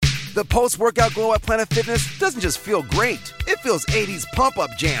The post-workout glow at Planet Fitness doesn't just feel great. It feels 80s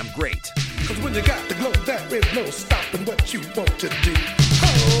pump-up jam great. Cause when you got the glow, there is no stopping what you want to do.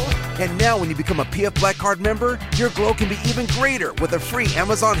 Oh. And now when you become a PF Black Card member, your glow can be even greater with a free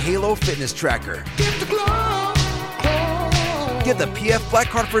Amazon Halo fitness tracker. Get the glow. Get the PF Black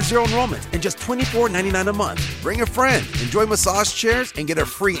Card for zero enrollment and just $24.99 a month. Bring a friend, enjoy massage chairs, and get a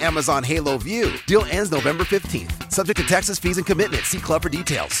free Amazon Halo View. Deal ends November 15th. Subject to taxes, fees, and commitment. See Club for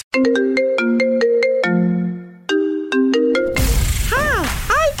details. Hi,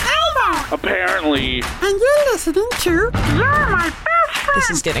 I'm Elmo. Apparently. And you're listening to You're My Best Friend. This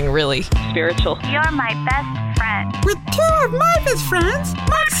is getting really spiritual. You're my best friend. With two of my best friends,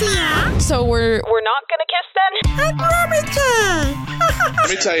 Moxia. So we're not gonna kiss then? And Ruby J. Let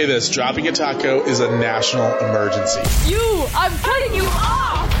me tell you this, dropping a taco is a national emergency. I'm cutting you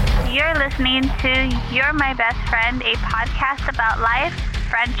off! You're listening to You're My Best Friend, a podcast about life,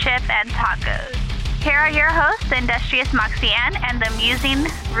 friendship, and tacos. Here are your hosts, the industrious Moxie Ann and the amusing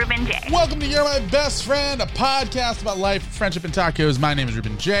Ruben J. Welcome to You're My Best Friend, a podcast about life, friendship, and tacos. My name is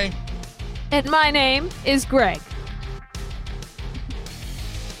Ruben J. And my name is Greg.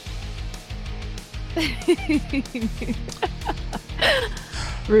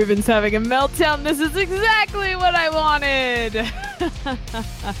 Ruben's having a meltdown. This is exactly what I wanted.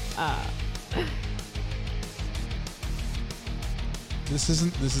 This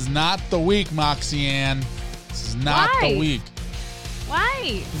is not the week, Moxie Ann. This is not Why? the week.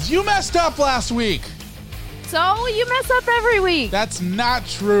 Why? 'Cause you messed up last week. So you mess up every week. That's not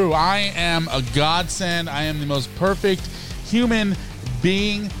true. I am a godsend. I am the most perfect human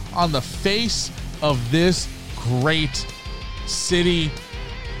being on the face of this great city,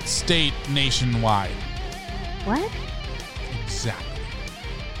 state, nationwide. What? Exactly.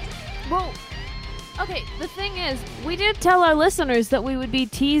 Well, okay, the thing is, we did tell our listeners that we would be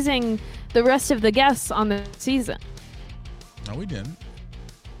teasing the rest of the guests on the season. No, we didn't.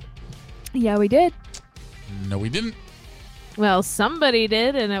 Yeah, we did. No, we didn't. Well, somebody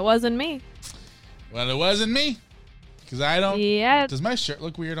did, and it wasn't me. Well, it wasn't me. Because I don't... Yeah. Does my shirt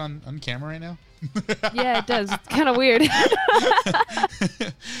look weird on camera right now? Yeah, it does. It's kind of weird.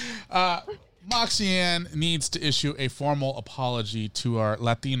 Moxie Ann needs to issue a formal apology to our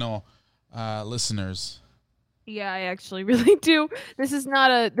Latino listeners. Yeah, I actually really do. This is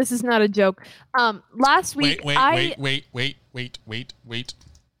not a joke. Last week Wait. Yes.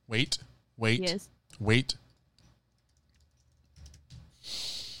 Wait.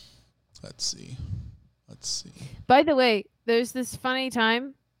 Let's see. By the way, there's this funny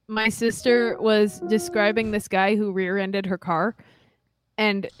time. My sister was describing this guy who rear-ended her car,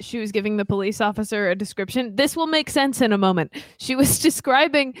 and she was giving the police officer a description. This will make sense in a moment. She was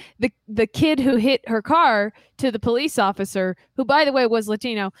describing the kid who hit her car to the police officer, who, by the way, was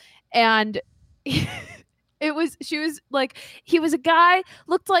Latino, and she was like, he was a guy,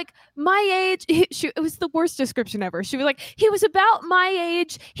 looked like my age. It was the worst description ever. She was like, he was about my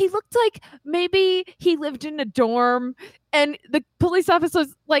age. He looked like maybe he lived in a dorm. And the police officer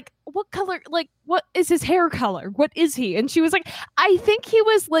was like, what color, like, what is his hair color? What is he? And she was like, I think he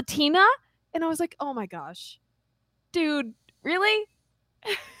was Latina. And I was like, oh my gosh, dude, really?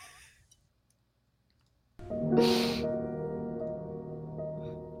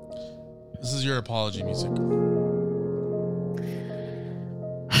 This is your apology music.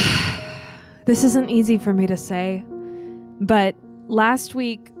 This isn't easy for me to say, but last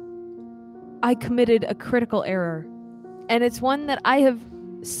week I committed a critical error, and it's one that I have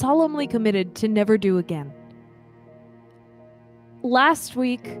solemnly committed to never do again. Last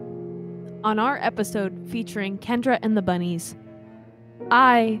week, on our episode featuring Kendra and the Bunnies,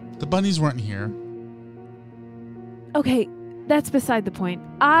 The bunnies weren't here. Okay, that's beside the point.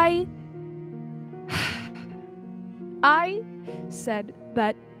 I said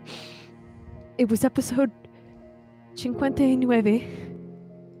that it was episode 59,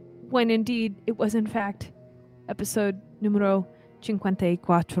 when indeed it was in fact episode numero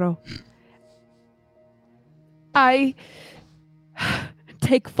 54. I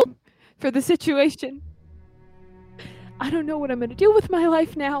take full for the situation. I don't know what I'm going to do with my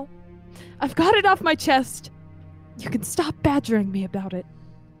life now. I've got it off my chest. You can stop badgering me about it.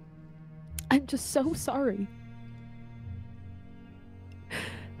 I'm just so sorry.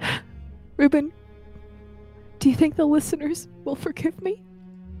 Ruben, do you think the listeners will forgive me?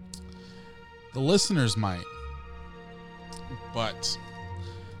 The listeners might. But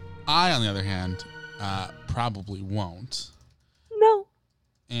I, on the other hand, probably won't. No.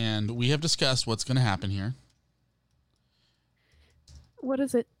 And we have discussed what's going to happen here. What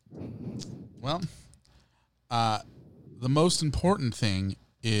is it? Well, the most important thing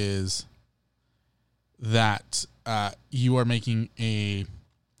is that you are making a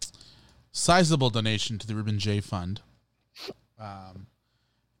sizable donation to the Ruben J Fund.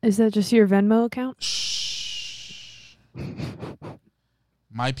 Is that just your Venmo account? Shh.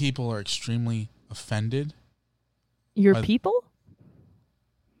 My people are extremely offended. Your people?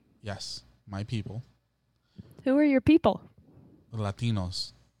 Yes, my people. Who are your people? The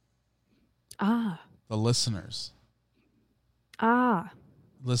Latinos. Ah. The listeners. Ah.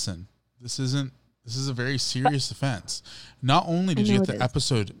 Listen, this is a very serious offense. Not only did you get the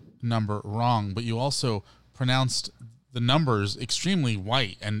episode number wrong, but you also pronounced the numbers extremely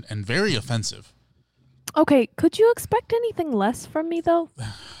white and very offensive. Okay, could you expect anything less from me though?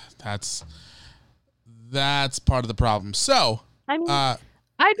 That's part of the problem. So, I mean, I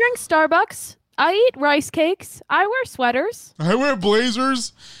drink Starbucks. I eat rice cakes. I wear sweaters. I wear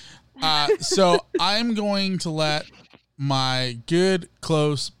blazers. So I'm going to let my good,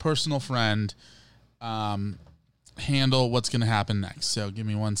 close, personal friend handle what's going to happen next. So give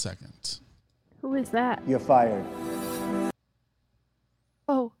me 1 second. Who is that? You're fired.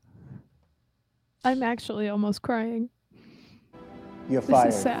 Oh. I'm actually almost crying. You're fired.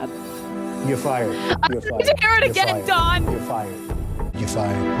 This is sad. You're fired. I need to hear it again, Don. You're fired. You're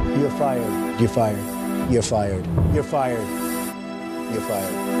fired. You're fired. You're fired. You're fired. You're fired. You're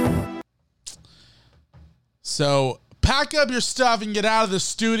fired. So pack up your stuff and get out of the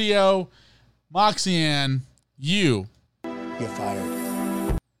studio. Moxianne, you're fired.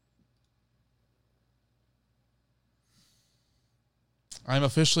 I'm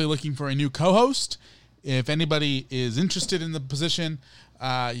officially looking for a new co-host. If anybody is interested in the position,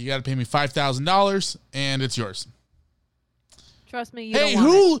 you got to pay me $5,000 and it's yours. Trust me. Hey,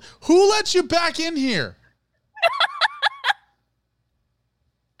 who let you back in here?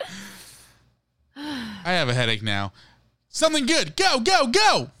 I have a headache now. Something good. Go, go,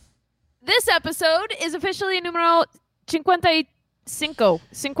 go. This episode is officially numero 55. 50. Not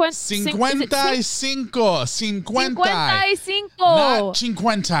 50. Not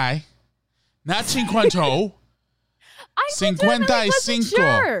 50. I'm 55.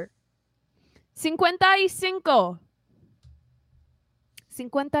 Sure. 55.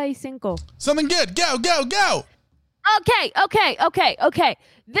 55. Something good. Go, go, go. Okay.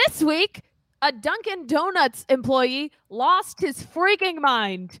 This week, a Dunkin' Donuts employee lost his freaking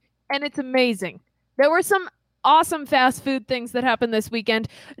mind, and it's amazing. There were some awesome fast food things that happened this weekend,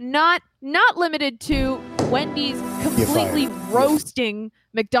 not limited to Wendy's completely roasting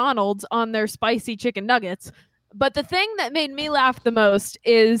McDonald's on their spicy chicken nuggets. But the thing that made me laugh the most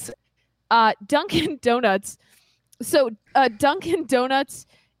is Dunkin' Donuts. So Dunkin' Donuts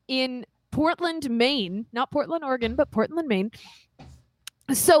in Portland, Maine, not Portland, Oregon, but Portland, Maine.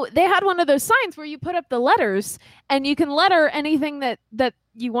 So they had one of those signs where you put up the letters and you can letter anything that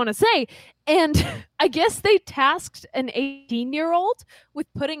you want to say. And I guess they tasked an 18-year-old with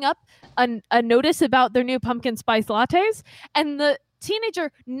putting up a notice about their new pumpkin spice lattes. And the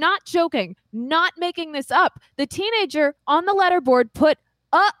teenager, not joking, not making this up, the teenager on the letterboard put,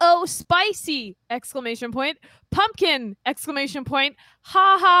 "Uh-oh, spicy!" ! Pumpkin! !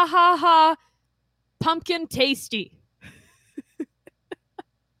 Ha ha ha ha! Pumpkin tasty.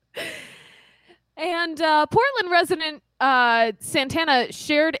 And Portland resident Santana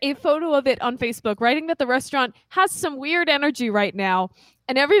shared a photo of it on Facebook, writing that the restaurant has some weird energy right now.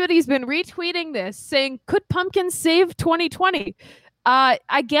 And everybody's been retweeting this, saying, could pumpkins save 2020?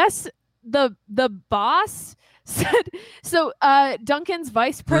 I guess the boss said, so Dunkin's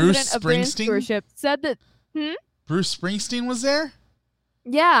vice president of brand stewardship said that... Bruce Springsteen was there?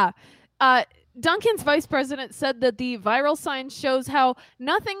 Yeah. Dunkin's vice president said that the viral sign shows how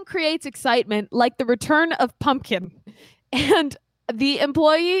nothing creates excitement like the return of pumpkin. And the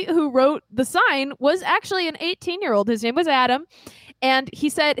employee who wrote the sign was actually an 18-year-old. His name was Adam. And he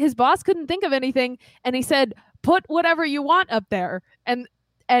said his boss couldn't think of anything. And he said, put whatever you want up there. And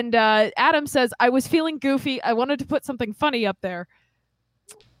Adam says, I was feeling goofy. I wanted to put something funny up there.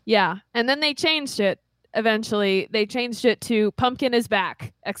 Yeah. And then they changed it. Eventually, they changed it to "Pumpkin is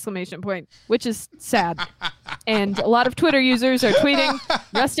back!" ! Which is sad. And a lot of Twitter users are tweeting,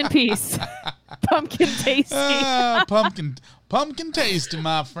 "Rest in peace, Pumpkin Tasty." Pumpkin Tasty,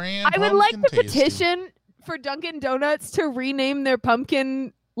 my friend. I would like to petition for Dunkin' Donuts to rename their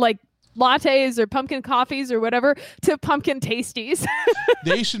pumpkin lattes or pumpkin coffees or whatever to Pumpkin Tasties.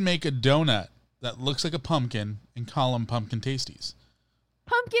 They should make a donut that looks like a pumpkin and call them Pumpkin Tasties.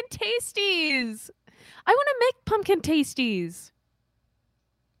 Pumpkin Tasties. I want to make pumpkin tasties.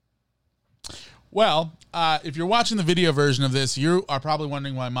 Well, if you're watching the video version of this, you are probably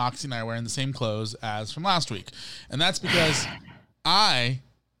wondering why Moxie and I are wearing the same clothes as from last week. And that's because I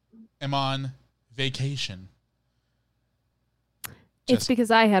am on vacation. It's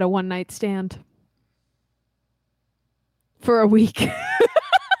because I had a one-night stand for a week.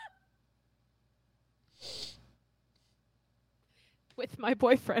 With my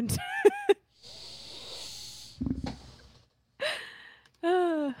boyfriend.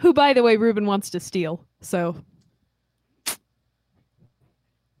 Who, by the way, Ruben wants to steal. So.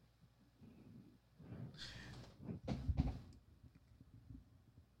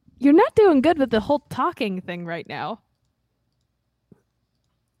 You're not doing good with the whole talking thing right now.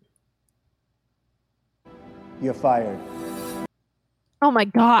 You're fired. Oh my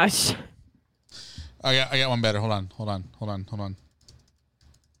gosh. I got one better. Hold on.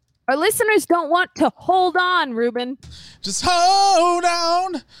 Our listeners don't want to hold on, Ruben. Just hold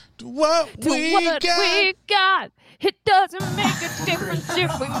on to what we got. It doesn't make a difference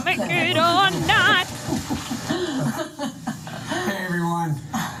if we make it or not. Hey everyone,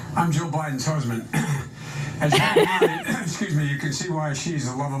 I'm Joe Biden's husband. As you can see why she's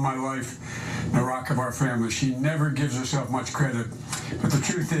the love of my life, the rock of our family. She never gives herself much credit, but the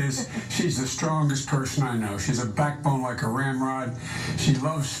truth is, she's the strongest person I know. She's a backbone like a ramrod. She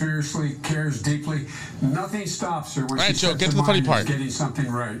loves fiercely, cares deeply. Nothing stops her when she Joe, sets get to her the funny mind part. is getting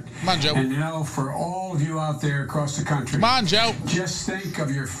something right. Come on, Joe. And for all of you out there across the country, come on, Joe. Just think of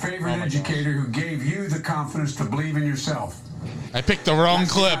your favorite educator who gave you the confidence to believe in yourself. I picked the wrong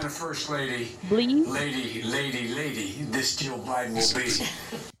clip. The first lady. Please? Lady, this Jill Biden will be.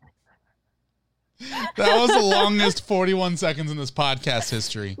 That was the longest 41 seconds in this podcast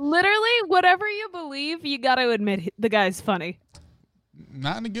history. Literally, whatever you believe, you got to admit the guy's funny.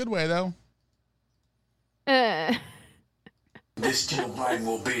 Not in a good way, though. This Jill Biden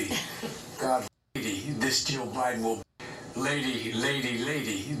will be. God, this Jill Biden will be. Lady,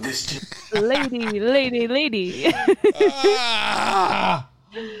 this Jill. Lady. All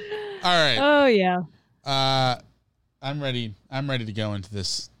right. Oh, yeah. I'm ready to go into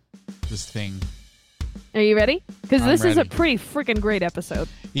this thing. Are you ready? Because this is a ready. pretty freaking great episode.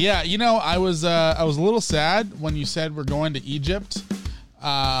 Yeah, I was a little sad when you said we're going to Egypt,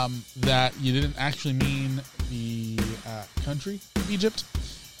 that you didn't actually mean the country of Egypt.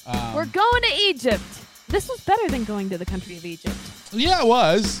 We're going to Egypt. This was better than going to the country of Egypt. Yeah, it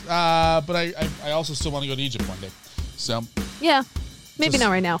was. But I also still want to go to Egypt one day. So. Yeah, maybe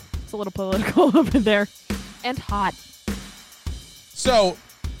not right now. It's a little political over there. And hot. So,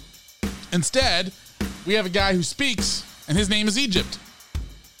 instead, we have a guy who speaks, and his name is Egypt.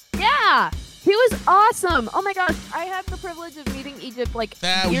 Yeah, he was awesome. Oh my gosh, I had the privilege of meeting Egypt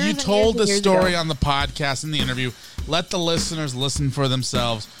years you told the years story ago. on the podcast in the interview. Let the listeners listen for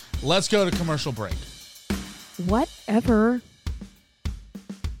themselves. Let's go to commercial break. Whatever.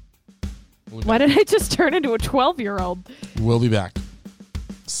 Why did I just turn into a 12-year-old? We'll be back.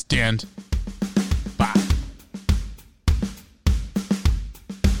 Stand by.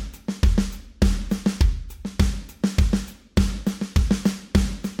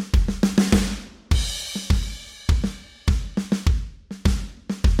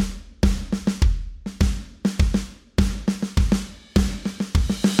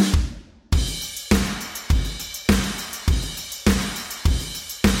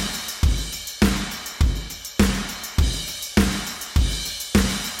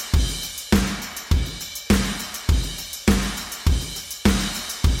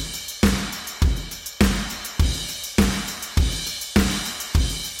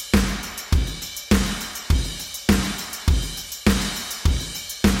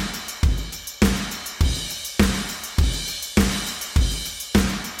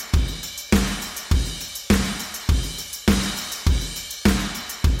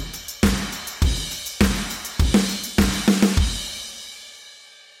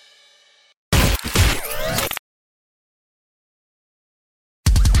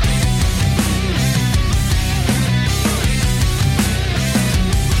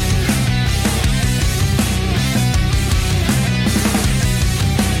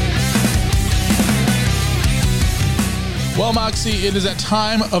 Well, Moxie, it is that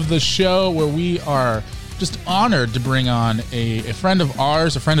time of the show where we are just honored to bring on a friend of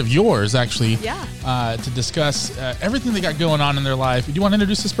ours, a friend of yours, actually, to discuss everything they got going on in their life. Do you want to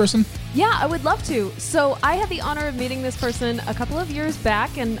introduce this person? Yeah, I would love to. So I had the honor of meeting this person a couple of years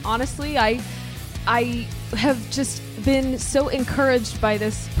back, and honestly, I have just been so encouraged by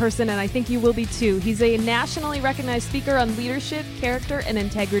this person, and I think you will be too. He's a nationally recognized speaker on leadership, character, and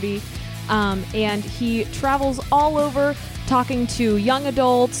integrity, and he travels all over talking to young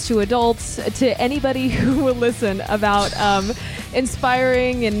adults, to anybody who will listen about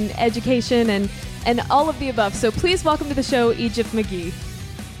inspiring and education and all of the above. So please welcome to the show, Egypt McGee.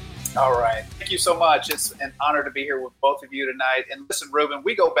 All right. Thank you so much. It's an honor to be here with both of you tonight. And listen, Ruben,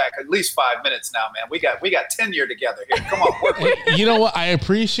 we go back at least 5 minutes now, man. We got tenure together here. Come on. Work with You know what? I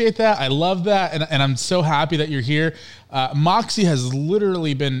appreciate that. I love that. And I'm so happy that you're here. Moxie has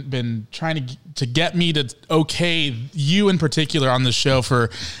literally been trying to get me to okay you in particular on the show for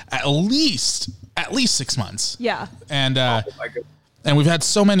at least 6 months. Yeah. And oh my goodness. And we've had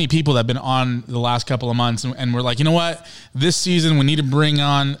so many people that have been on the last couple of months, and we're like, you know what? This season we need to bring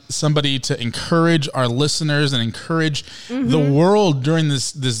on somebody to encourage our listeners and encourage the world during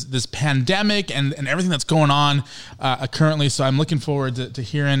this pandemic and everything that's going on currently. So I'm looking forward to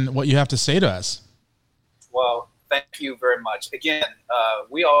hearing what you have to say to us. Well, thank you very much. Again,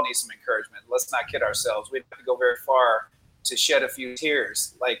 we all need some encouragement. Let's not kid ourselves. We don't have to go very far to shed a few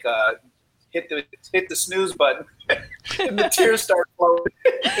tears. Like hit the snooze button and the tears start flowing.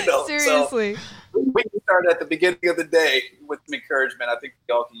 Seriously. So we can start at the beginning of the day with some encouragement. I think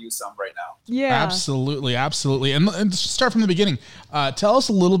we all can use some right now. Yeah. Absolutely. And start from the beginning. Tell us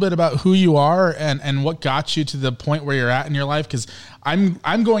a little bit about who you are and what got you to the point where you're at in your life, because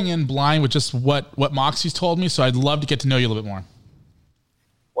I'm going in blind with just what Moxie's told me, so I'd love to get to know you a little bit more.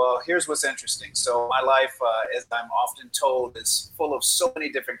 Well, here's what's interesting. So my life, as I'm often told, is full of so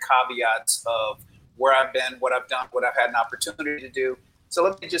many different caveats of where I've been, what I've done, what I've had an opportunity to do. So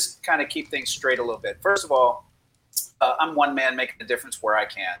let me just kind of keep things straight a little bit. First of all, I'm one man making a difference where I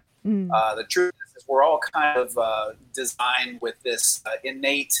can. The truth is we're all kind of designed with this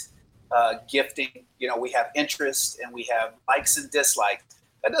innate gifting. You know, we have interests and we have likes and dislikes.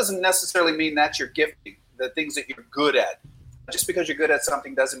 That doesn't necessarily mean that's your gifting, the things that you're good at. Just because you're good at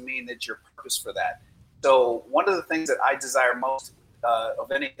something doesn't mean that you're purpose for that. So one of the things that I desire most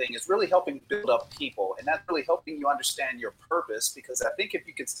of anything is really helping build up people, and that's really helping you understand your purpose, because I think if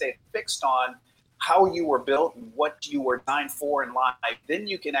you could stay fixed on how you were built and what you were designed for in life, then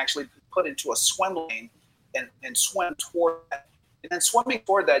you can actually put into a swim lane and swim toward that. And then swimming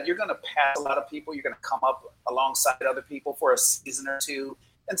toward that, you're going to pass a lot of people. You're going to come up alongside other people for a season or two.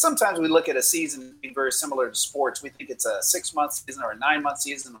 And sometimes we look at a season being very similar to sports. We think it's a 6-month season or a 9-month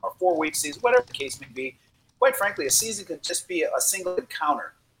season or a 4-week season, whatever the case may be. Quite frankly, a season could just be a single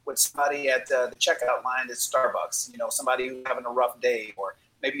encounter with somebody at the checkout line at Starbucks, you know, somebody who's having a rough day, or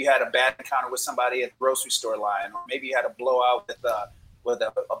maybe you had a bad encounter with somebody at the grocery store line, or maybe you had a blowout with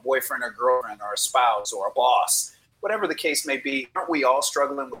a boyfriend or girlfriend or a spouse or a boss. Whatever the case may be, aren't we all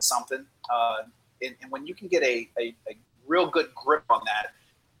struggling with something? And when you can get a real good grip on that,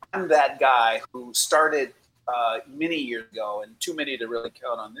 I'm that guy who started many years ago, and too many to really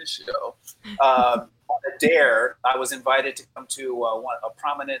count on this show. On a dare, I was invited to come to a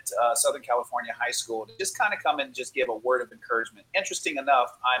prominent Southern California high school to just kind of come and just give a word of encouragement. Interesting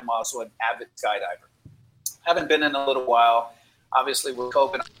enough, I'm also an avid skydiver. Haven't been in a little while. Obviously, with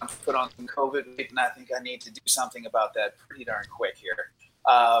COVID, I'm put on some COVID, and I think I need to do something about that pretty darn quick here.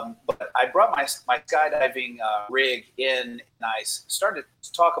 But I brought my skydiving rig in, and I started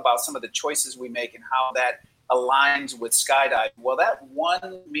to talk about some of the choices we make and how that aligns with skydiving. Well, that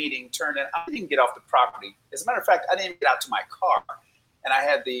one meeting turned in, I didn't get off the property. As a matter of fact, I didn't get out to my car. And I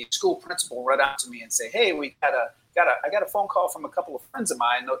had the school principal run out to me and say, hey, I got a phone call from a couple of friends of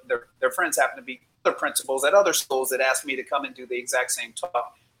mine. Their friends happen to be other principals at other schools that asked me to come and do the exact same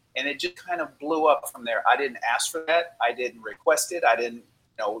talk. And it just kind of blew up from there. I didn't ask for that. I didn't request it. I didn't,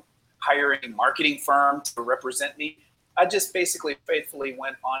 hire any marketing firm to represent me. I just basically faithfully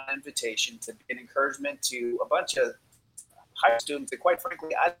went on an invitation to be an encouragement to a bunch of high school students that, quite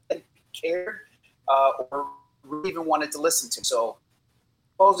frankly, I didn't care or really even wanted to listen to. So,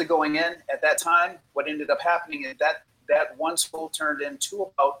 supposedly going in at that time, what ended up happening is that one school turned into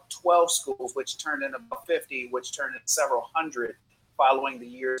about 12 schools, which turned into about 50, which turned into several hundred following the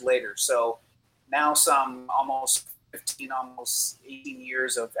years later. So now some almost 15, almost 18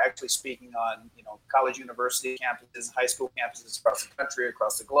 years of actually speaking on, college, university campuses, high school campuses across the country,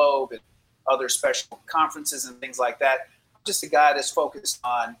 across the globe, and other special conferences and things like that. I'm just a guy that's focused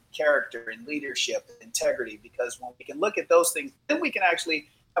on character and leadership and integrity, because when we can look at those things, then we can actually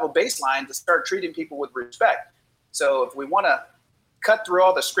have a baseline to start treating people with respect. So if we want to cut through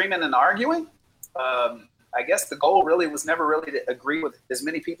all the screaming and arguing, I guess the goal really was never really to agree with as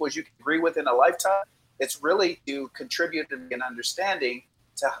many people as you can agree with in a lifetime. It's really to contribute and an understanding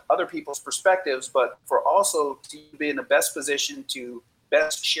to other people's perspectives, but for also to be in the best position to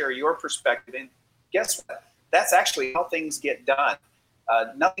best share your perspective. And guess what? That's actually how things get done.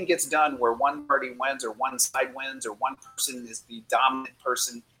 Nothing gets done where one party wins or one side wins or one person is the dominant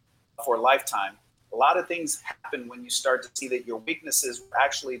person for a lifetime. A lot of things happen when you start to see that your weaknesses were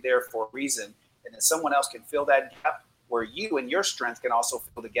actually there for a reason, and that someone else can fill that gap. where you and your strength can also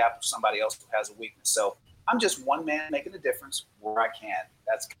fill the gap of somebody else who has a weakness. So I'm just one man making a difference where I can.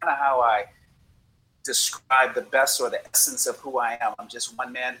 That's kind of how I describe the best or the essence of who I am. I'm just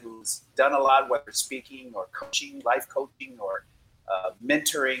one man who's done a lot, whether it's speaking or coaching, life coaching or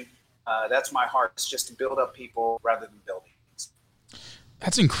mentoring. That's my heart. It's just to build up people rather than building.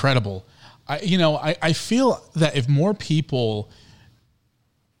 That's incredible. I feel that if more people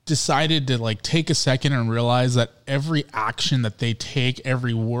decided to like take a second and realize that every action that they take,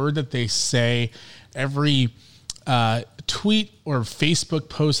 every word that they say, every tweet or Facebook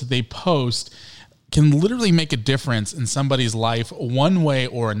post that they post can literally make a difference in somebody's life one way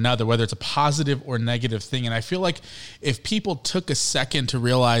or another, whether it's a positive or negative thing. And I feel like if people took a second to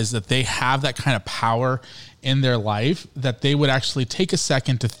realize that they have that kind of power in their life, that they would actually take a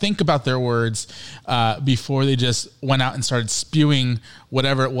second to think about their words before they just went out and started spewing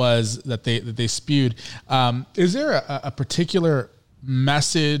whatever it was that they spewed. Is there a particular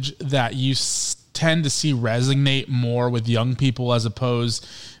message that you tend to see resonate more with young people as opposed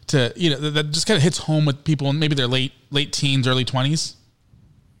to, that just kind of hits home with people in maybe their late teens, early 20s?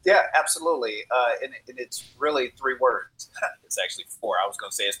 Yeah, absolutely. And it's really 3 words. It's actually 4. I was going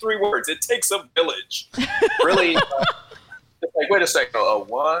to say it's 3 words. It takes a village. Really, it's like, wait a second, a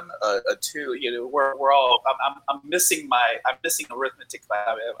 1, a 2. We're all. I'm missing arithmetic class.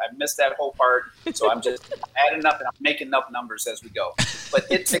 I missed that whole part. So I'm just adding up and I'm making up numbers as we go. But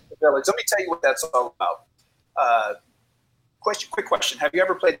it takes a village. Let me tell you what that's all about. Quick question. Have you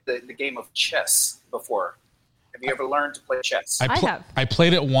ever played the game of chess before? Have you ever learned to play chess? I have. I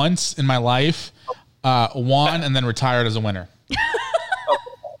played it once in my life, won, and then retired as a winner.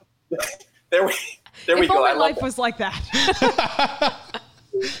 There we if go. My life was like that.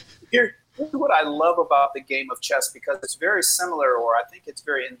 Here's what I love about the game of chess, because it's very similar, or I think it's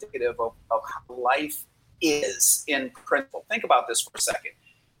very indicative of how life is in principle. Think about this for a second.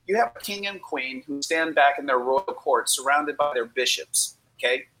 You have a king and queen who stand back in their royal court surrounded by their bishops,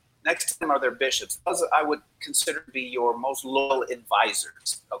 okay? Next to them are their bishops. Those I would consider to be your most loyal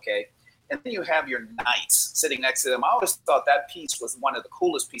advisors, okay? And then you have your knights sitting next to them. I always thought that piece was one of the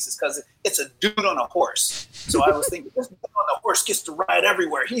coolest pieces because it's a dude on a horse. So I was thinking, this dude on a horse gets to ride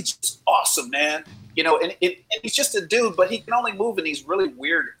everywhere. He's just awesome, man. And he's just a dude, but he can only move in these really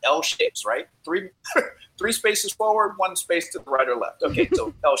weird L shapes, right? Three spaces forward, 1 space to the right or left. Okay,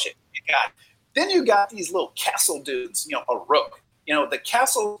 so L shape. You got it. Then you got these little castle dudes, a rook. The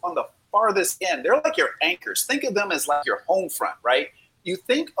castle on the farthest end, they're like your anchors. Think of them as like your home front, right? You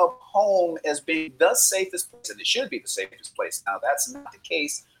think of home as being the safest place, and it should be the safest place. Now, that's not the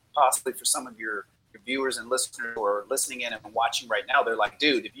case possibly for some of your viewers and listeners who are listening in and watching right now. They're like,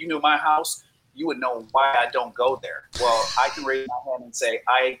 dude, if you knew my house, you would know why I don't go there. Well, I can raise my hand and say,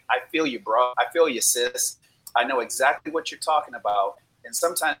 I feel you, bro. I feel you, sis. I know exactly what you're talking about. And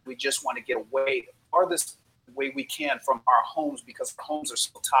sometimes we just want to get away the farthest way we can from our homes because our homes are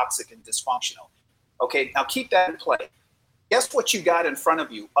so toxic and dysfunctional. Okay, now keep that in play. Guess what you got in front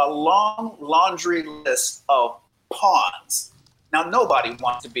of you? A long laundry list of pawns. Now, nobody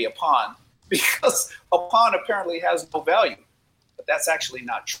wants to be a pawn because a pawn apparently has no value. But that's actually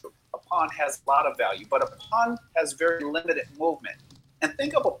not true. A pawn has a lot of value, but a pawn has very limited movement. And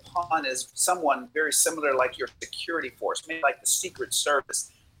think of a pawn as someone very similar like your security force, maybe like the Secret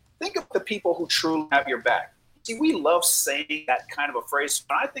Service. Think of the people who truly have your back. See, we love saying that kind of a phrase.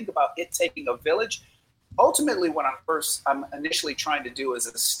 When I think about it taking a village, ultimately what I'm initially trying to do is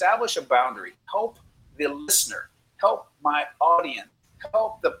establish a boundary, help the listener, help my audience,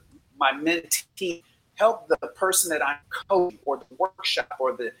 help my mentee, help the person that I'm coaching or the workshop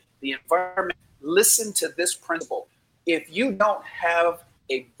or the environment listen to this principle. If you don't have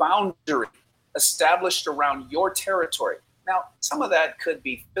a boundary established around your territory, now some of that could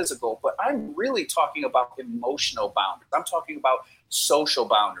be physical, but I'm really talking about emotional boundaries. I'm talking about social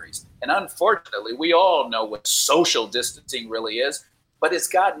boundaries. And unfortunately, we all know what social distancing really is, but it's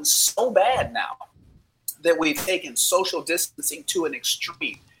gotten so bad now that we've taken social distancing to an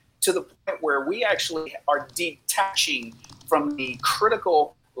extreme, to the point where we actually are detaching from the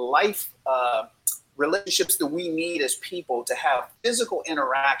critical life relationships that we need as people to have physical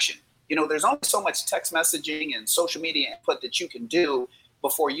interaction. There's only so much text messaging and social media input that you can do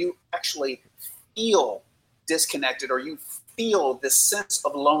before you actually feel disconnected or you feel this sense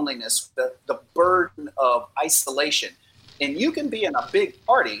of loneliness, the burden of isolation. And you can be in a big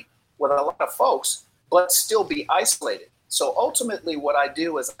party with a lot of folks, but still be isolated. So ultimately what I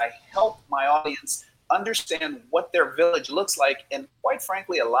do is I help my audience understand what their village looks like. And quite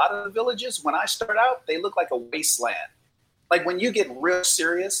frankly, a lot of the villages, when I start out, they look like a wasteland. Like when you get real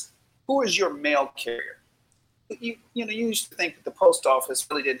serious, who is your mail carrier? you used to think that the post office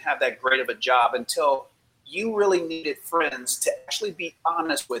really didn't have that great of a job until you really needed friends to actually be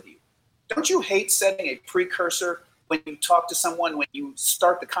honest with you. Don't you hate setting a precursor when you talk to someone, when you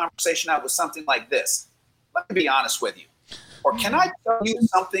start the conversation out with something like this? Let me be honest with you. Or can I tell you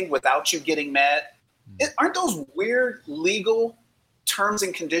something without you getting mad? Aren't those weird legal terms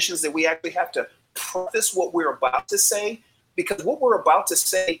and conditions that we actually have to preface what we're about to say? Because what we're about to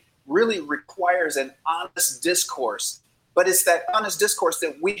say really requires an honest discourse. But it's that honest discourse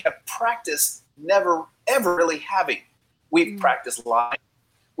that we have practiced never, ever really having. We've practiced lying.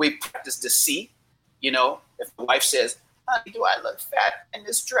 We've practiced deceit. You know, if the wife says, honey, do I look fat in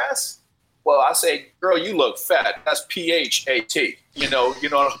this dress? Well, I say, girl, you look fat. That's P-H-A-T. You know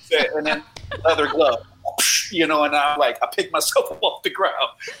what I'm saying? And then leather glove, you know, and I'm like, I pick myself up off the ground.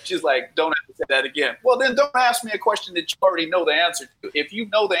 She's like, don't have to say that again. Well, then don't ask me a question that you already know the answer to. If you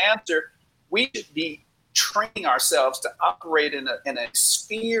know the answer, we should be training ourselves to operate in a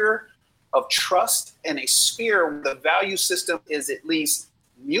sphere of trust, and a sphere where the value system is at least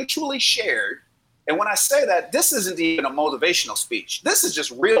mutually shared. And when I say that, this isn't even a motivational speech. This is just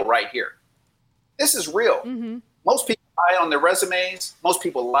real right here. This is real. Mm-hmm. Most people lie on their resumes. Most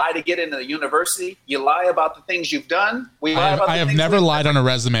people lie to get into the university. You lie about the things you've done. I have never lied on a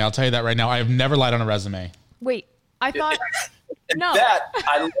resume. I'll tell you that right now. I have never lied on a resume. Wait, I thought no. That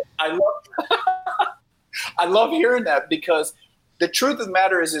I love. I love hearing that, because the truth of the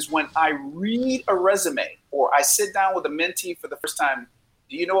matter is when I read a resume or I sit down with a mentee for the first time,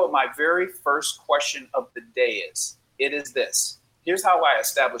 do you know what my very first question of the day is? It is this. Here's how I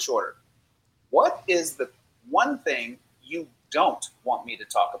establish order. What is the one thing you don't want me to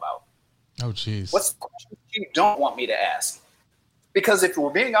talk about? Oh, geez. What's the question you don't want me to ask? Because if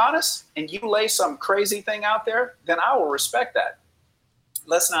we're being honest and you lay some crazy thing out there, then I will respect that.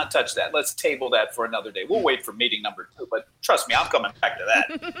 Let's not touch that. Let's table that for another day. We'll wait for meeting number 2, but trust me, I'm coming back to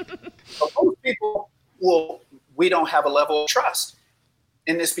that. But most people we don't have a level of trust.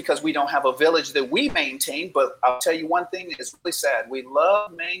 And it's because we don't have a village that we maintain. But I'll tell you one thing that is really sad. We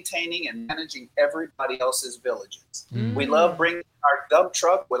love maintaining and managing everybody else's villages. Mm. We love bringing our dump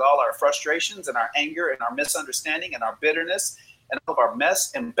truck with all our frustrations and our anger and our misunderstanding and our bitterness and all of our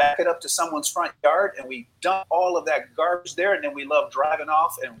mess and back it up to someone's front yard. And we dump all of that garbage there. And then we love driving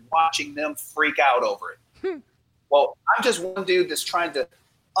off and watching them freak out over it. Well, I'm just one dude that's trying to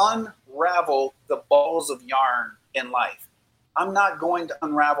unravel the balls of yarn in life. I'm not going to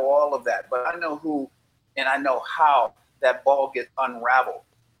unravel all of that, but I know who and I know how that ball gets unraveled.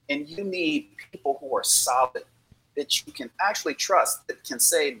 And you need people who are solid, that you can actually trust, that can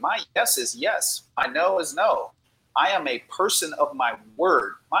say, my yes is yes, my no is no. I am a person of my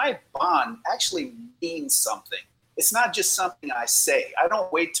word. My bond actually means something. It's not just something I say. I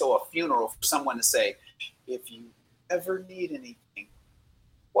don't wait till a funeral for someone to say, if you ever need anything.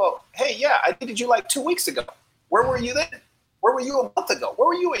 Well, hey, yeah, I needed you like 2 weeks ago. Where were you then? Where were you a month ago? Where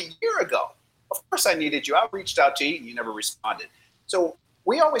were you a year ago? Of course I needed you. I reached out to you and you never responded. So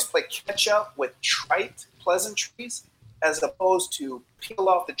we always play catch up with trite pleasantries as opposed to peel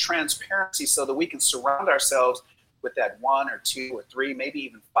off the transparency so that we can surround ourselves with that 1 or 2 or 3, maybe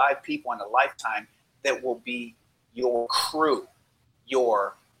even 5 people in a lifetime that will be your crew,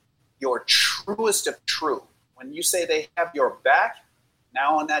 your truest of true. When you say they have your back,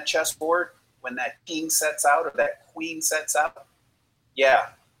 now on that chessboard, when that king sets out or that queen sets out, yeah,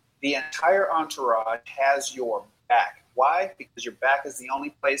 the entire entourage has your back. Why? Because your back is the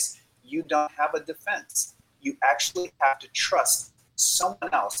only place you don't have a defense. You actually have to trust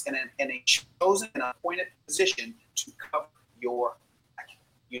someone else in a chosen and appointed position to cover your back.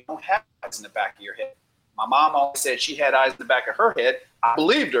 You don't have eyes in the back of your head. My mom always said she had eyes in the back of her head. I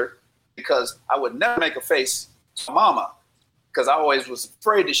believed her because I would never make a face to mama, because I always was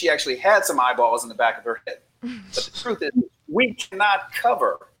afraid that she actually had some eyeballs in the back of her head. But the truth is, we cannot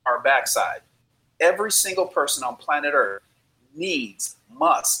cover our backside. Every single person on planet Earth is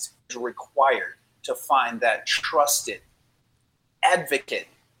required to find that trusted advocate,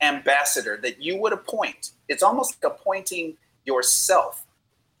 ambassador that you would appoint. It's almost like appointing yourself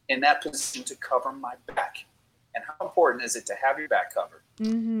in that position to cover my back. And how important is it to have your back covered?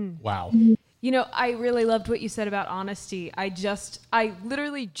 Mm-hmm. Wow. You know, I really loved what you said about honesty. I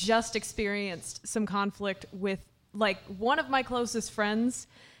literally just experienced some conflict with like one of my closest friends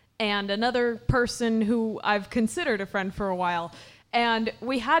and another person who I've considered a friend for a while. And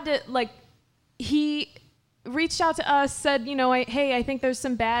we had to he reached out to us, said, hey, I think there's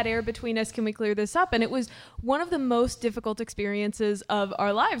some bad air between us. Can we clear this up? And it was one of the most difficult experiences of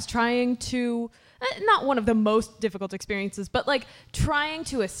our lives, trying to, not one of the most difficult experiences, but like trying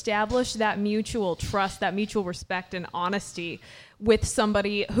to establish that mutual trust, that mutual respect and honesty with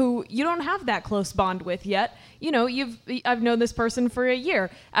somebody who you don't have that close bond with yet. I've known this person for a year,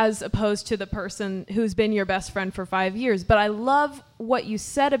 as opposed to the person who's been your best friend for 5 years. But I love what you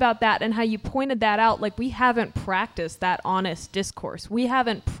said about that and how you pointed that out. Like, we haven't practiced that honest discourse. We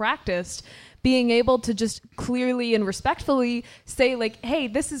haven't practiced being able to just clearly and respectfully say, like, hey,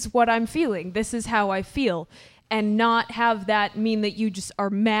 this is what I'm feeling. This is how I feel. And not have that mean that you just are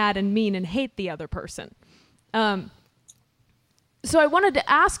mad and mean and hate the other person. So I wanted to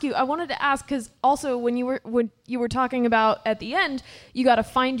ask, because also when you were talking about at the end, you got to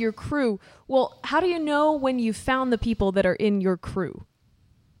find your crew. Well, how do you know when you found the people that are in your crew?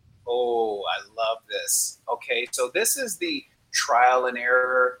 Oh, I love this. Okay, so this is the trial and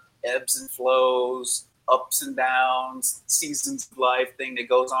error, ebbs and flows, ups and downs, seasons of life thing that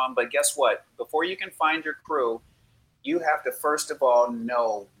goes on. But guess what? Before you can find your crew, you have to first of all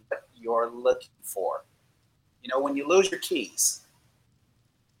know what you're looking for. When you lose your keys,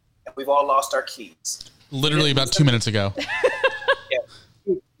 and we've all lost our keys. Literally about 2 minutes ago. Yeah,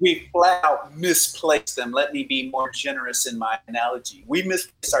 we flat out misplaced them. Let me be more generous in my analogy. We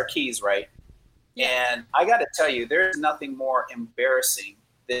misplaced our keys, right? And I got to tell you, there's nothing more embarrassing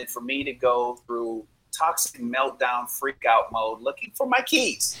than for me to go through toxic meltdown, freak out mode looking for my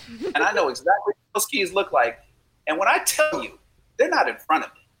keys. And I know exactly what those keys look like. And when I tell you, they're not in front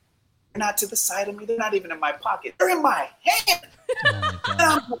of me. They're not to the side of me. They're not even in my pocket. They're in my hand.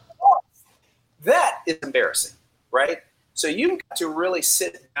 Oh, that is embarrassing, right? So you've got to really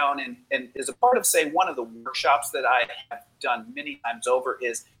sit down and as a part of, say, one of the workshops that I have done many times over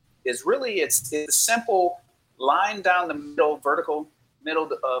is really it's a simple line down the middle, vertical middle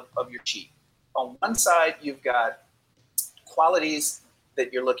of your cheek. On one side, you've got qualities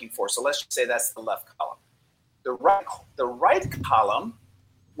that you're looking for. So let's just say that's the left column. The right column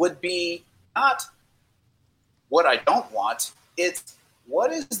would be not what I don't want. It's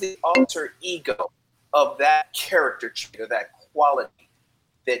what is the alter ego of that character trait or that quality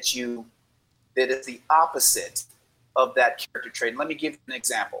that is the opposite of that character trait. And let me give you an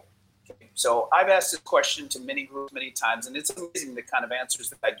example. Okay. So I've asked this question to many groups many times, and it's amazing the kind of answers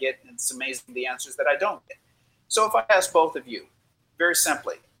that I get, and it's amazing the answers that I don't get. So if I ask both of you, very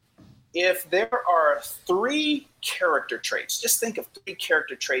simply, if there are 3 character traits, just think of 3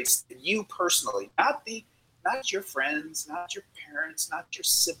 character traits that you personally, not your friends, not your parents, not your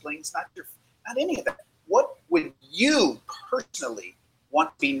siblings, not any of that. What would you personally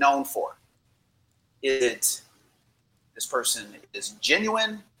want to be known for? Is it this person is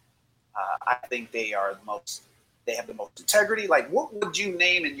genuine? I think they have the most integrity. Like, what would you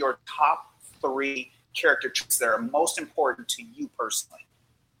name in your top 3 character traits that are most important to you personally?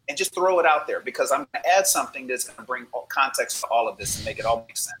 And just throw it out there, because I'm going to add something that's going to bring context to all of this and make it all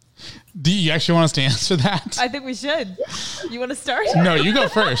make sense. Do you actually want us to answer that? I think we should. You want to start? No, you go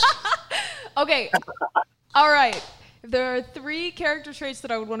first. Okay. All right. If there are 3 character traits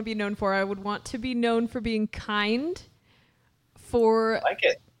that I would want to be known for, I would want to be known for being kind. I like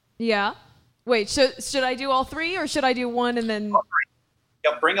it. Yeah. Wait, should I do all 3 or should I do 1 and then?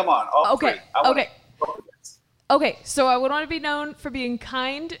 Yeah, bring them on. All 3. Okay. Okay, so I would want to be known for being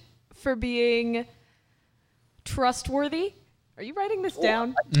kind, for being trustworthy. Are you writing this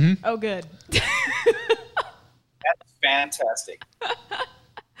down? Mm-hmm. Oh, good. That's fantastic.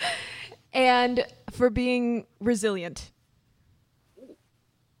 And for being resilient. Ooh,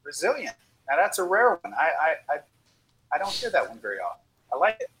 resilient. Now that's a rare one. I don't hear that one very often. I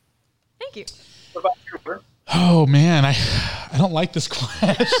like it. Thank you. What about you, Bert? Oh man, I don't like this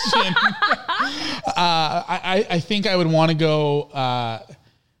question. I think I would want to go.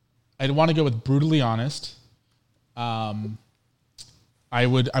 I'd want to go with brutally honest. I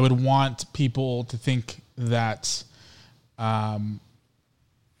would want people to think that. I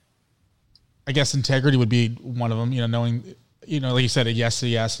guess integrity would be one of them. Knowing, like you said, a yes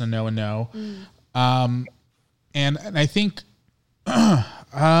and a no and no. And I think.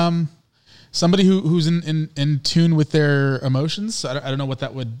 Somebody who's in tune with their emotions. I don't know what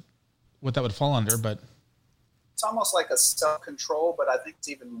that would fall under, but it's almost like a self-control, but I think it's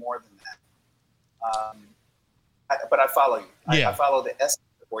even more than that. But I follow you. I follow the essence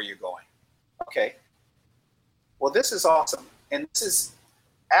of where you're going. Okay. Well, this is awesome, and this is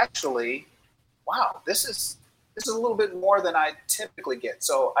actually, wow. This is a little bit more than I typically get.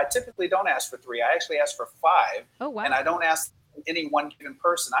 So I typically don't ask for 3. I actually ask for 5. Oh wow! And I don't ask any one given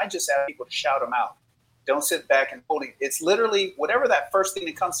person. I just ask people to shout them out. Don't sit back and hold it. It's literally whatever that first thing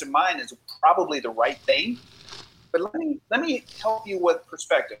that comes to mind is probably the right thing. But let me help you with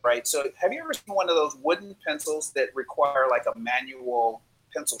perspective, right? So have you ever seen one of those wooden pencils that require like a manual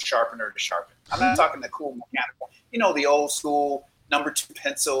pencil sharpener to sharpen? I'm not talking the cool mechanical. You know, the old school number 2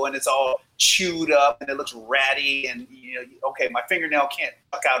 pencil, and it's all chewed up and it looks ratty, and you know, okay, my fingernail can't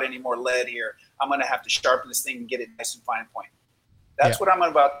suck out any more lead here. I'm going to have to sharpen this thing and get it nice and fine point. That's what I'm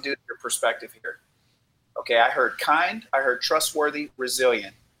about to do to your perspective here. Okay, I heard kind, I heard trustworthy,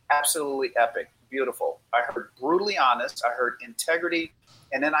 resilient, absolutely epic, beautiful. I heard brutally honest, I heard integrity,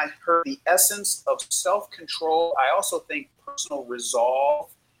 and then I heard the essence of self-control. I also think personal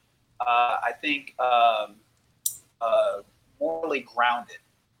resolve. I think morally grounded.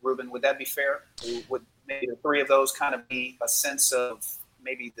 Ruben, would that be fair? Would maybe the 3 of those kind of be a sense of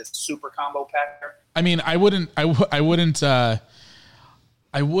maybe this super combo pack there? I mean, I wouldn't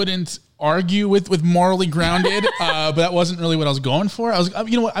argue with morally grounded, but that wasn't really what I was going for. I was,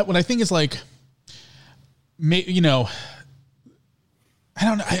 you know, what I think is like, you know,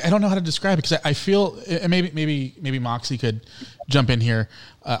 I don't know how to describe it, because I feel, and maybe Moxie could jump in here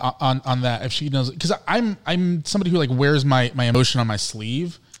on that if she knows, because I'm somebody who like wears my emotion on my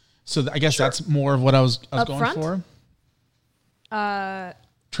sleeve, so I guess that's more of what I was going front? for.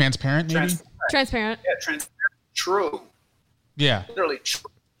 Transparent, maybe. Transparent. Yeah, transparent. True. Yeah. Literally true.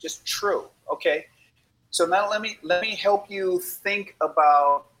 Just true. Okay. So now let me help you think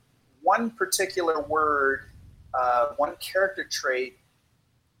about one particular word, one character trait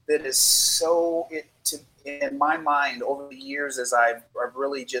that is so in my mind over the years, as I've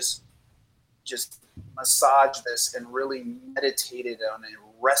really just massaged this and really meditated on it,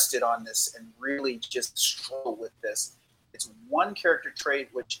 rested on this, and really just struggled with this. It's one character trait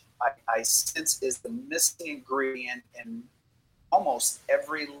which I sense is the missing ingredient in almost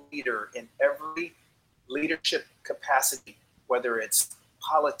every leader in every leadership capacity, whether it's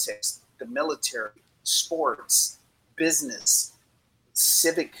politics, the military, sports, business,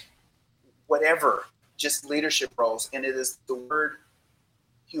 civic, whatever, just leadership roles. And it is the word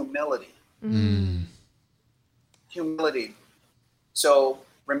humility. Mm. Humility. So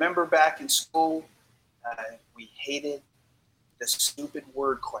remember back in school, we hated the stupid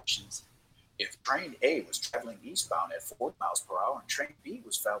word questions. If train A was traveling eastbound at 40 miles per hour and train B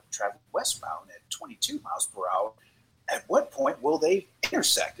was traveling westbound at 22 miles per hour, at what point will they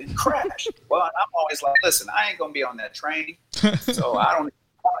intersect and crash? Well, I'm always like, listen, I ain't going to be on that train, so I don't need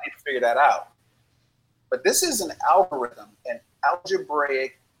to figure that out. But this is an algorithm, an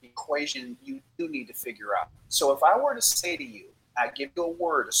algebraic equation you do need to figure out. So if I were to say to you, I give you a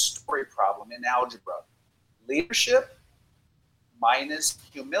word, a story problem in algebra, leadership minus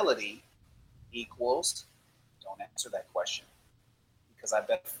humility equals, don't answer that question, because I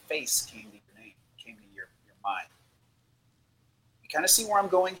bet face came to your mind. You kind of see where I'm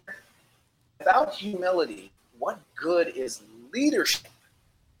going here? Without humility, what good is leadership?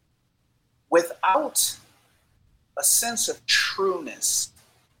 Without a sense of trueness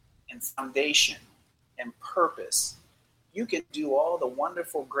and foundation and purpose, you can do all the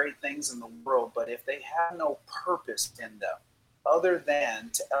wonderful, great things in the world, but if they have no purpose in them, other than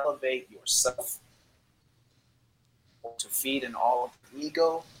to elevate yourself or to feed an all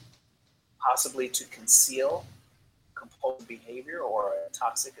ego, possibly to conceal compulsive behavior or a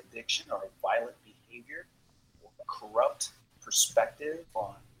toxic addiction or a violent behavior or a corrupt perspective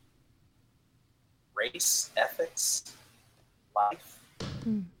on race, ethics, life,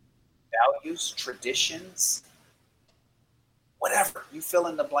 values, traditions, whatever. You fill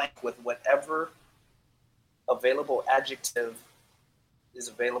in the blank with whatever available adjective is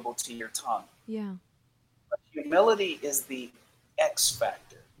available to your tongue. Yeah. But humility is the X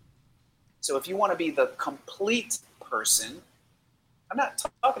factor. So if you want to be the complete person, I'm not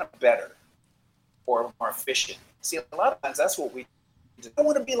talking about better or more efficient. See, a lot of times that's what we do. I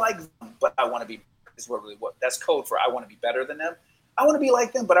want to be like them, but I want to be, is what that's code for I want to be better than them. I want to be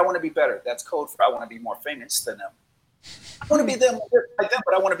like them, but I want to be better. That's code for I want to be more famous than them. I want to be them like them,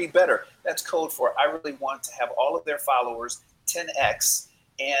 but I want to be better. That's code for I really want to have all of their followers 10x,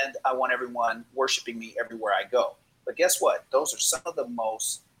 and I want everyone worshiping me everywhere I go. But guess what? Those are some of the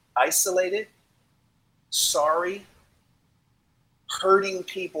most isolated, sorry, hurting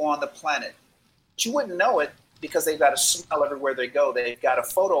people on the planet. But you wouldn't know it because they've got a smile everywhere they go. They've got a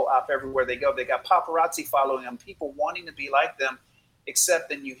photo op everywhere they go. They got paparazzi following them, people wanting to be like them. Except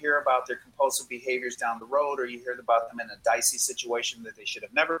then you hear about their compulsive behaviors down the road, or you hear about them in a dicey situation that they should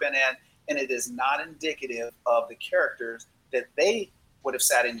have never been in, and it is not indicative of the characters that they would have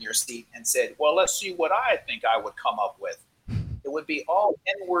sat in your seat and said, well, let's see what I think I would come up with. It It would be all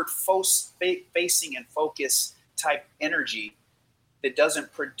inward facing and focus type energy that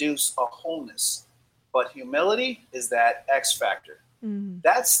doesn't produce a wholeness. But humility is that X factor.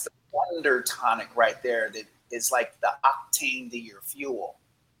 That's the wonder tonic right there that is like the octane to your fuel.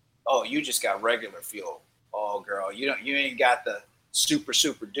 Oh, you just got regular fuel. Oh, girl, you ain't got the super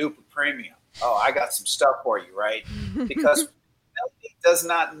duper premium. Oh, I got some stuff for you, right? Because it does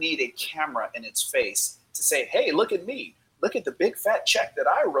not need a camera in its face to say, hey, look at me. Look at the big fat check that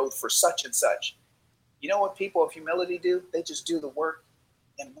I wrote for such and such. You know what people of humility do? They just do the work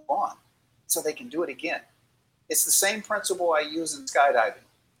and move on so they can do it again. It's the same principle I use in skydiving.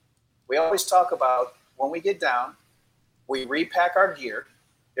 We always talk about when we get down, we repack our gear.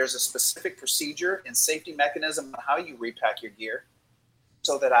 There's a specific procedure and safety mechanism on how you repack your gear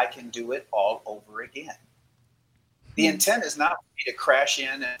so that I can do it all over again. The intent is not for me to crash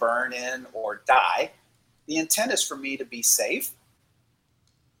in and burn in or die. The intent is for me to be safe,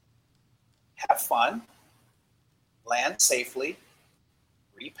 have fun, land safely,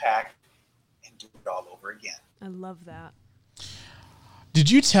 repack, and do it all over again. I love that. Did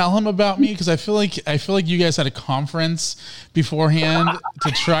you tell him about me? Because I feel like you guys had a conference beforehand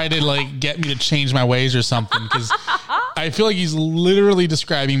to try to like get me to change my ways or something. Because I feel like he's literally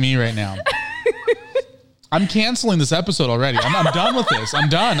describing me right now. I'm canceling this episode already. I'm done with this. I'm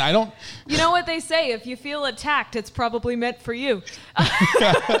done. I don't. You know what they say? If you feel attacked, it's probably meant for you.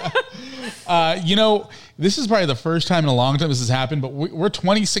 This is probably the first time in a long time this has happened, but we're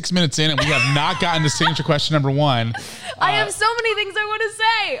 26 minutes in and we have not gotten to signature question number 1. I have so many things I want to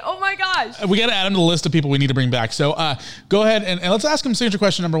say. Oh my gosh. We got to add him to the list of people we need to bring back. So go ahead and let's ask him signature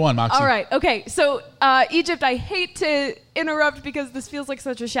question number 1, Moxie. All right. Okay. So Egypt, I hate to interrupt because this feels like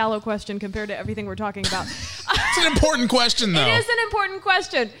such a shallow question compared to everything we're talking about. It's an important question, though. It is an important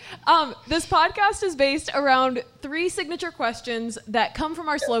question. This podcast is based around 3 signature questions that come from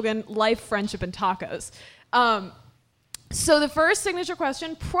our slogan, Life, Friendship, and Tacos. So the first signature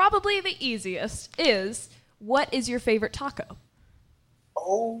question, probably the easiest, is what is your favorite taco?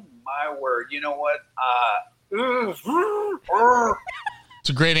 Oh, my word. You know what? It's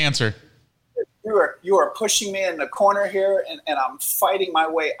a great answer. You are pushing me in the corner here, and I'm fighting my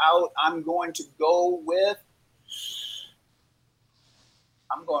way out. I'm going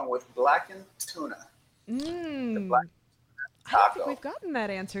with blackened tuna. I don't think we've gotten that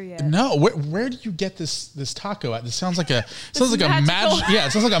answer yet. No, where do you get this taco at? This sounds like a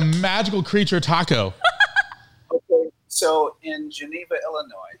magical creature taco. Okay, so in Geneva,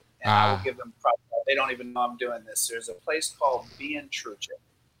 Illinois, and I will give them props. They don't even know I'm doing this. There's a place called Bien Trucha.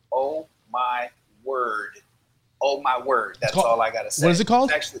 Oh my word! Oh my word! That's all I gotta say. What is it called?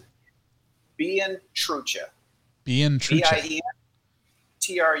 It's actually Bien Trucha. Bien Trucha.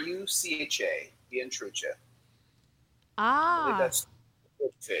 BIENTRUCHA. Bien Trucha. I believe that's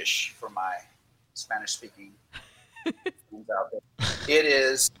good fish for my Spanish-speaking friends out there. It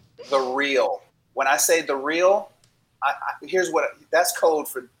is the real. When I say the real, here's what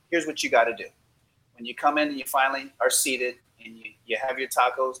you got to do. When you come in and you finally are seated and you have your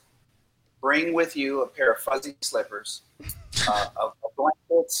tacos, bring with you a pair of fuzzy slippers, a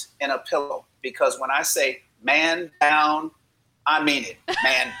blanket, and a pillow. Because when I say man down, I mean it.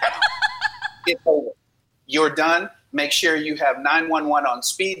 Man down. It's over. You're done. Make sure you have 911 on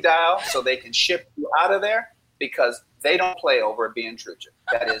speed dial so they can ship you out of there because they don't play over at Bien Trucha.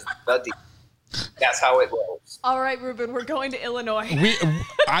 That is the deal. That's how it rolls. All right, Ruben, we're going to Illinois.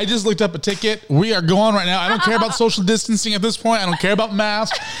 I just looked up a ticket. We are going right now. I don't care about social distancing at this point. I don't care about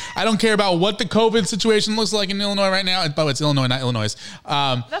masks. I don't care about what the COVID situation looks like in Illinois right now. Oh, it's Illinois, not Illinois.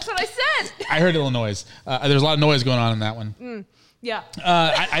 That's what I said. I heard Illinois. There's a lot of noise going on in that one. Yeah.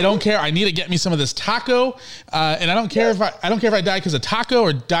 I don't care. I need to get me some of this taco, and I don't care if I die because of taco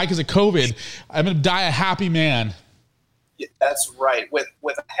or die because of COVID. I'm gonna die a happy man. Yeah, that's right. With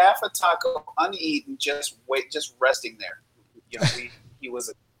half a taco uneaten, just resting there. You know,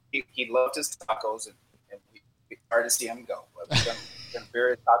 he loved his tacos, and we started to see him go. But we're gonna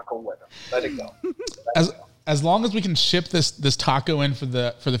bury a taco with him. Let it go. As long as we can ship this taco in for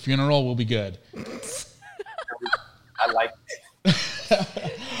the funeral, we'll be good. I like it.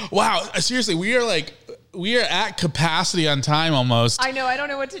 Wow, seriously, we are at capacity on time almost. I know, I don't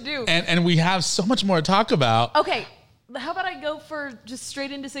know what to do. And we have so much more to talk about. Okay, how about I go for just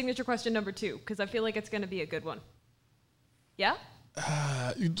straight into signature question number 2 because I feel like it's going to be a good one. Yeah?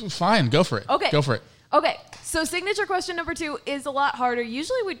 Fine, go for it. Okay. Go for it. Okay, so signature question number 2 is a lot harder.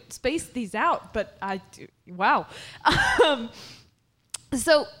 Usually we space these out, but wow.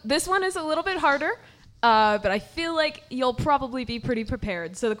 So this one is a little bit harder. But I feel like you'll probably be pretty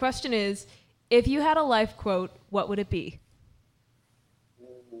prepared. So the question is, if you had a life quote, what would it be?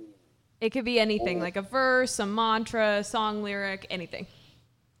 It could be anything, like a verse, a mantra, song lyric, anything.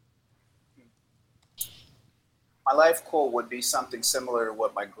 My life quote would be something similar to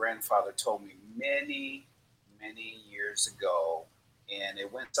what my grandfather told me many, many years ago, and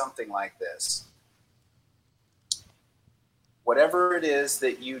it went something like this. Whatever it is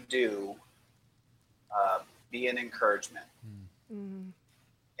that you do, be an encouragement. And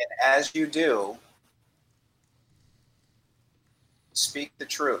as you do, speak the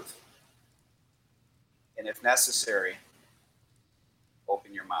truth. And if necessary,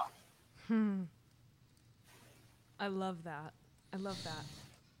 open your mouth. I love that.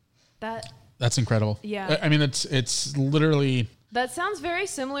 That's incredible. Yeah. I mean, it's literally. That sounds very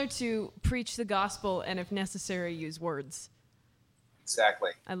similar to preach the gospel and if necessary, use words.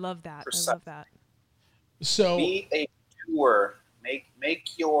 Exactly. I love that. So be a doer.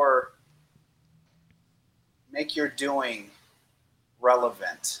 Make your doing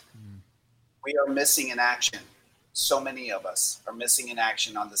relevant. We are missing in action. So many of us are missing in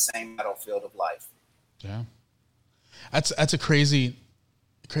action on the same battlefield of life. Yeah. That's a crazy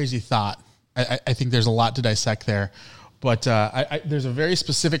thought. I think there's a lot to dissect there, but there's a very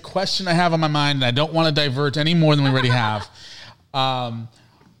specific question I have on my mind, and I don't want to divert any more than we already have. And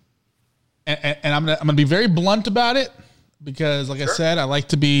I'm gonna be very blunt about it because, like I said, I like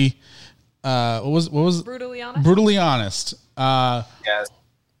to be what was brutally honest. Brutally honest. Yes.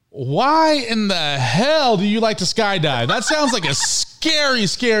 Why in the hell do you like to skydive? That sounds like a scary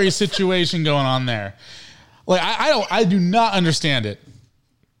situation going on there. Like I do not understand it.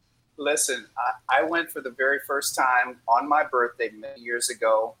 Listen, I went for the very first time on my birthday many years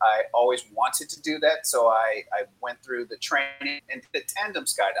ago. I always wanted to do that, so I went through the training and did a tandem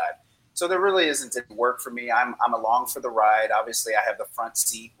skydive. So there really isn't any work for me. I'm along for the ride. Obviously, I have the front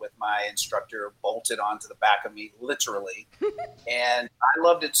seat with my instructor bolted onto the back of me, literally. And I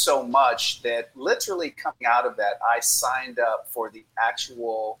loved it so much that literally coming out of that, I signed up for the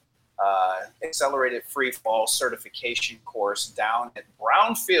actual accelerated free fall certification course down at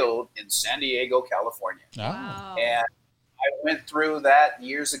Brownfield in San Diego, California. Wow. And I went through that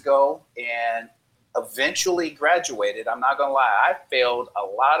years ago and eventually graduated. I'm not gonna lie, I failed a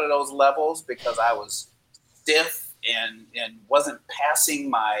lot of those levels because I was stiff and wasn't passing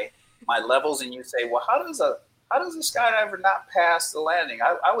my levels. And you say, well, how does a skydiver not pass the landing?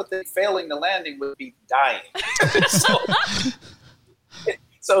 I would think failing the landing would be dying.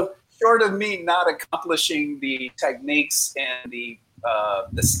 So short of me not accomplishing the techniques and the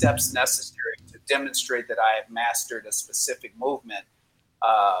steps necessary to demonstrate that I have mastered a specific movement,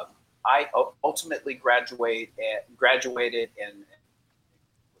 I ultimately graduated and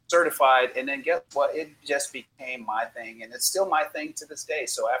certified. And then guess what? It just became my thing, and it's still my thing to this day.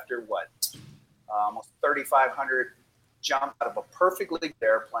 So after almost 3,500 jump out of a perfectly good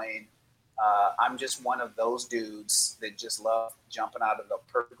airplane, I'm just one of those dudes that just love jumping out of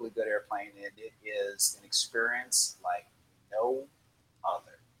a perfectly good airplane, and it is an experience like no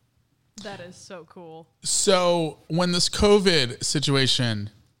other. That is so cool. So when this COVID situation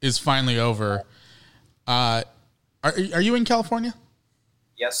is finally over, are you in California?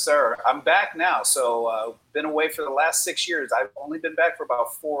 Yes, sir. I'm back now. So been away for the last 6 years. I've only been back for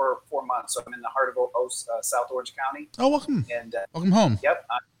about four months. So I'm in the heart of South Orange County. Oh, welcome. And welcome home. Yep.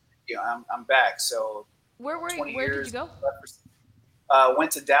 I'm back. So where did you go?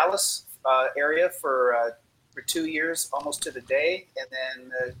 Went to Dallas area for 2 years, almost to the day, and then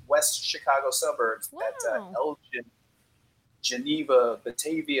the West Chicago suburbs, that Elgin, Geneva,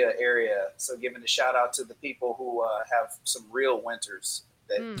 Batavia area. So giving a shout out to the people who have some real winters.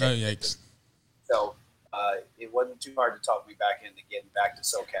 Yikes. So it wasn't too hard to talk me back into getting back to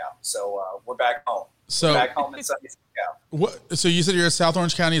SoCal. So we're back home. So back home in sunny SoCal. What? So you said you're in South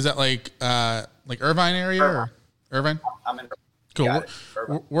Orange County. Is that like Irvine area or Irvine? I'm in. Cool.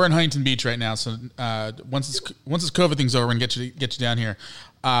 We're in Huntington Beach right now. So once this COVID thing's over, we're gonna get you down here.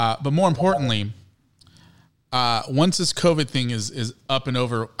 But more importantly, once this COVID thing is up and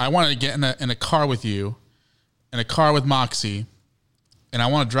over, I want to get in a car with you, in a car with Moxie, and I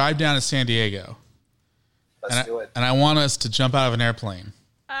want to drive down to San Diego. Let's do it. And I want us to jump out of an airplane.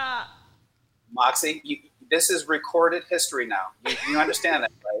 Moxie, this is recorded history now. You understand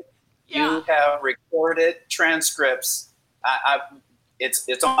that, right? Yeah. You have recorded transcripts.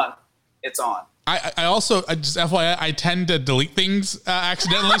 It's on. It's on. I also, just FYI, I tend to delete things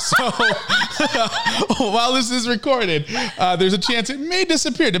accidentally. So while this is recorded, there's a chance it may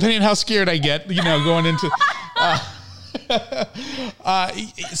disappear depending on how scared I get, going into.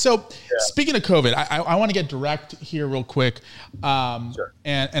 Speaking of COVID, I want to get direct here real quick. Sure.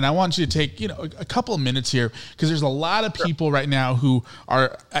 And I want you to take, a couple of minutes here, because there's a lot of people right now who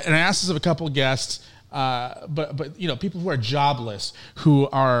are, and I asked this of a couple of guests, but people who are jobless, who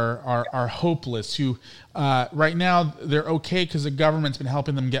are hopeless, who right now they're okay because the government's been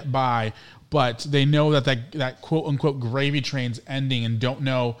helping them get by, but they know that quote unquote gravy train's ending and don't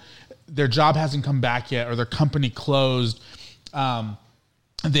know, their job hasn't come back yet, or their company closed.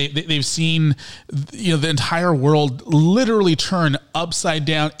 They've seen, the entire world literally turn upside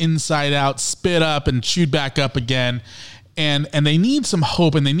down, inside out, spit up and chewed back up again. And they need some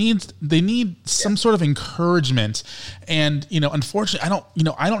hope, and they need some sort of encouragement. And, unfortunately,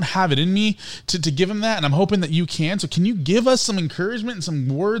 I don't have it in me to give them that. And I'm hoping that you can. So can you give us some encouragement and some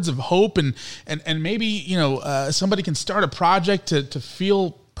words of hope, and maybe, somebody can start a project to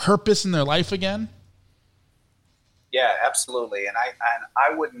feel purpose in their life again? Yeah, absolutely. And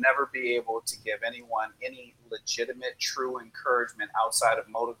I would never be able to give anyone any legitimate, true encouragement outside of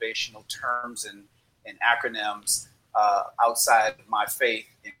motivational terms and acronyms, outside of my faith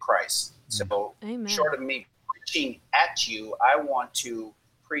in Christ. So Amen. Short of me preaching at you, I want to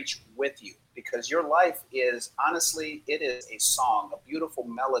preach with you, because your life is, honestly, it is a song, a beautiful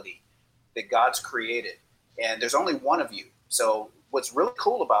melody that God's created. And there's only one of you. So what's really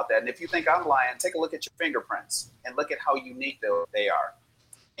cool about that, and if you think I'm lying, take a look at your fingerprints and look at how unique they are.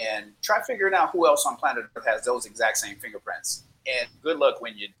 And try figuring out who else on planet Earth has those exact same fingerprints. And good luck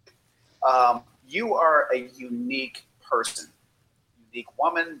when you do. You are a unique person, unique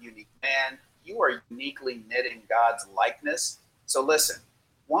woman, unique man. You are uniquely knit in God's likeness. So listen,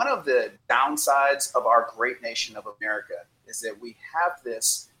 one of the downsides of our great nation of America is that we have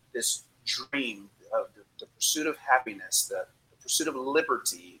this dream of the pursuit of happiness, the pursuit of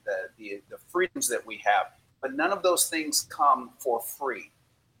liberty, the freedoms that we have. But none of those things come for free.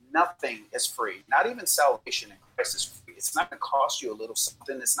 Nothing is free. Not even salvation in Christ is free. It's not going to cost you a little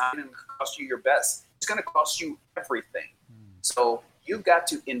something. It's not even going to cost you your best. It's going to cost you everything. So you've got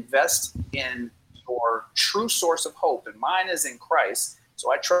to invest in your true source of hope. And mine is in Christ.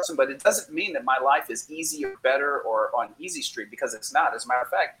 So I trust him. But it doesn't mean that my life is easy or better or on easy street, because it's not. As a matter of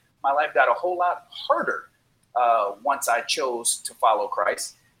fact, my life got a whole lot harder once I chose to follow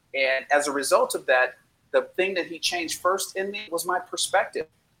Christ. And as a result of that, the thing that he changed first in me was my perspective.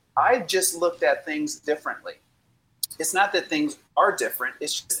 I just looked at things differently. It's not that things are different.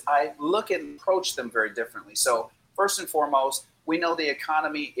 It's just I look and approach them very differently. So first and foremost, we know the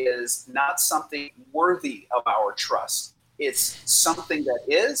economy is not something worthy of our trust. It's something that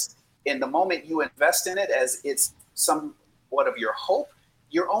is. In the moment you invest in it as it's somewhat of your hope,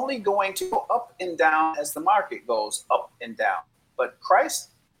 you're only going to go up and down as the market goes up and down. But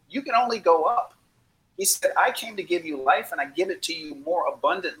Christ, you can only go up. He said, I came to give you life, and I give it to you more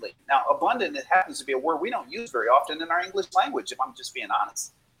abundantly. Now, abundant, it happens to be a word we don't use very often in our English language, if I'm just being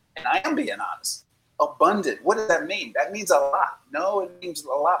honest. And I am being honest. Abundant, what does that mean? That means a lot. No, it means a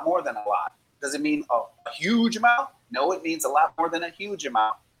lot more than a lot. Does it mean a huge amount? No, it means a lot more than a huge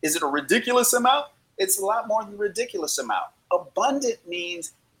amount. Is it a ridiculous amount? It's a lot more than a ridiculous amount. Abundant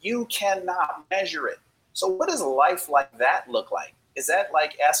means you cannot measure it. So what does life like that look like? Is that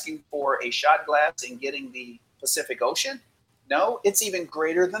like asking for a shot glass and getting the Pacific Ocean? No, it's even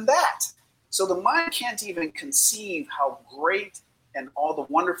greater than that. So the mind can't even conceive how great and all the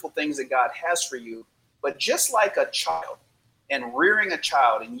wonderful things that God has for you. But just like a child and rearing a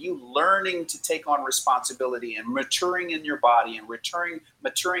child and you learning to take on responsibility and maturing in your body and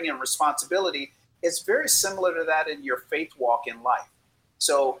maturing in responsibility, it's very similar to that in your faith walk in life.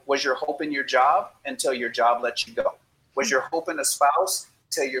 So was your hope in your job until your job let you go? Was your hope in a spouse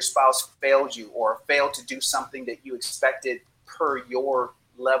until your spouse failed you or failed to do something that you expected per your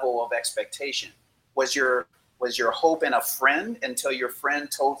level of expectation? Was your hope in a friend until your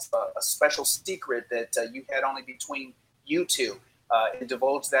friend told a special secret that you had only between you two and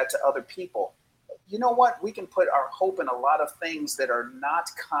divulged that to other people? You know what? We can put our hope in a lot of things that are not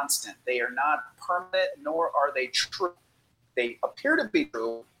constant. They are not permanent, nor are they true. They appear to be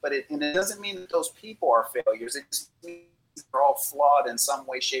true, but it doesn't mean that those people are failures. It just means they're all flawed in some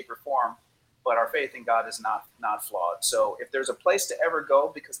way, shape, or form. But our faith in God is not flawed. So if there's a place to ever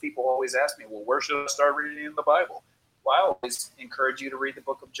go, because people always ask me, well, where should I start reading in the Bible? Well, I always encourage you to read the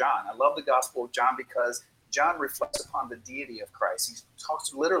book of John. I love the Gospel of John because John reflects upon the deity of Christ. He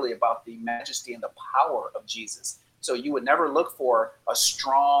talks literally about the majesty and the power of Jesus. So you would never look for a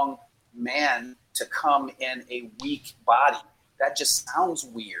strong man to come in a weak body. That just sounds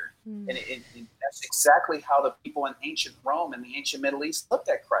weird. And that's exactly how the people in ancient Rome and the ancient Middle East looked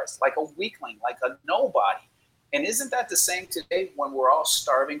at Christ, like a weakling, like a nobody. And isn't that the same today when we're all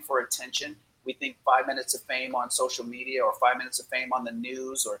starving for attention? We think 5 minutes of fame on social media or 5 minutes of fame on the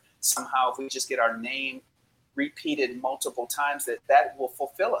news, or somehow if we just get our name repeated multiple times, that will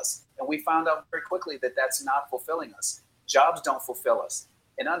fulfill us. And we found out very quickly that that's not fulfilling us. Jobs don't fulfill us.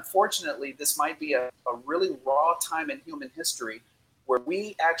 And unfortunately, this might be a really raw time in human history where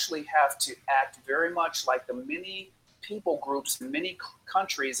we actually have to act very much like the many people groups, many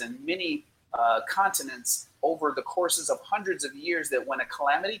countries, and many continents over the courses of hundreds of years, that when a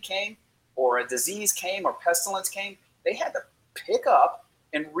calamity came or a disease came or pestilence came, they had to pick up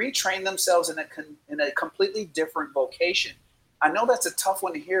and retrain themselves in a completely different vocation. I know that's a tough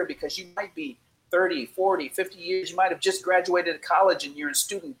one to hear because you might be 30, 40, 50 years, you might have just graduated college and you're in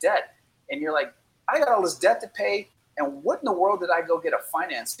student debt. And you're like, I got all this debt to pay. And what in the world did I go get a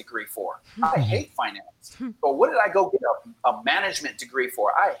finance degree for? I hate finance. Or what did I go get a management degree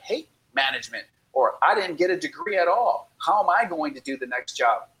for? I hate management. Or I didn't get a degree at all. How am I going to do the next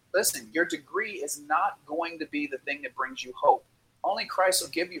job? Listen, your degree is not going to be the thing that brings you hope. Only Christ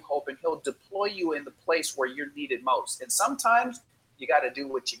will give you hope, and he'll deploy you in the place where you're needed most. And sometimes you got to do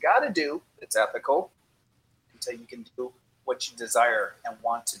what you got to do that's ethical until you can do what you desire and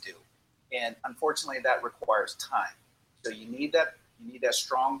want to do. And unfortunately, that requires time. So you need that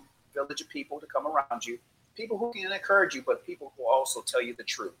strong village of people to come around you, people who can encourage you, but people who also tell you the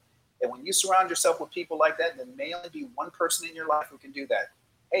truth. And when you surround yourself with people like that, there may only be one person in your life who can do that.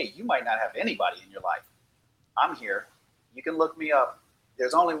 Hey, you might not have anybody in your life. I'm here. You can look me up.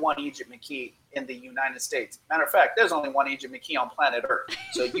 There's only one Egypt McKee in the United States. Matter of fact, there's only one Egypt McKee on planet Earth.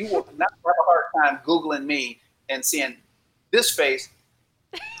 So you will not have a hard time Googling me and seeing this face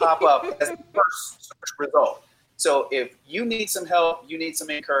pop up as the first search result. So if you need some help, you need some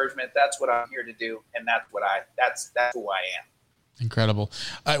encouragement, that's what I'm here to do. And that's who I am. Incredible.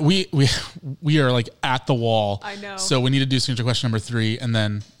 We are like at the wall. I know. So we need to do signature question number 3, and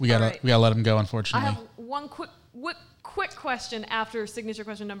then we gotta let him go, unfortunately. I have one quick question after signature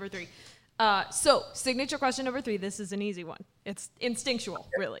question number 3. So signature question number 3, this is an easy one. It's instinctual,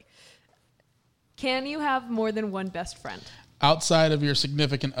 really. Can you have more than one best friend? Outside of your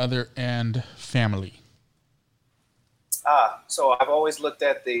significant other and family. So I've always looked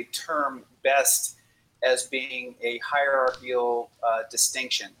at the term best as being a hierarchical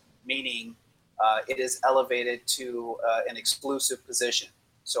distinction, meaning it is elevated to an exclusive position.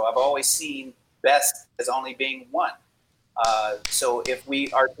 So I've always seen best as only being one. So if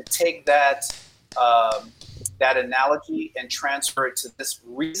we are to take that analogy and transfer it to this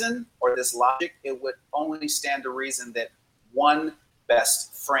reason or this logic, it would only stand to reason that one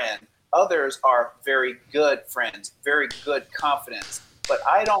best friend. Others are very good friends, very good confidants. But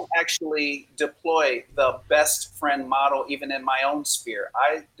I don't actually deploy the best friend model even in my own sphere.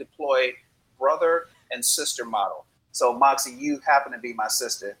 I deploy brother and sister model. So Moxie, you happen to be my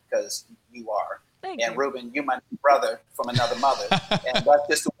sister because you are. Thank and you. Ruben, you're my brother from another mother. And that's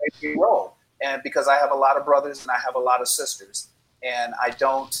just the way we roll. And because I have a lot of brothers and I have a lot of sisters, and I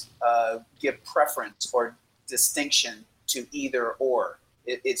don't give preference or distinction to either or.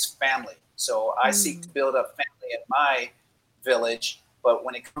 It's family. So I seek to build up family in my village. But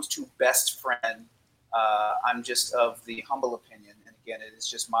when it comes to best friend, I'm just of the humble opinion. And again, it is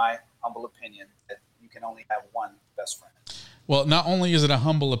just my humble opinion that you can only have one best friend. Well, not only is it a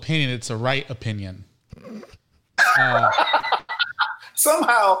humble opinion, it's a right opinion.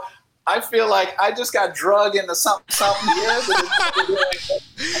 Somehow, I feel like I just got drugged into something here.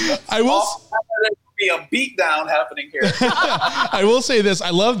 I will be a beatdown happening here. I will say this.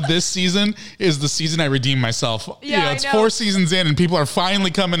 I love this season is the season I redeem myself. Yeah, it's I know. 4 seasons in and people are finally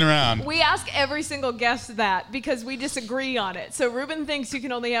coming around. We ask every single guest that because we disagree on it. So Ruben thinks you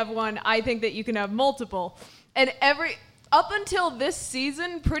can only have one. I think that you can have multiple. And up until this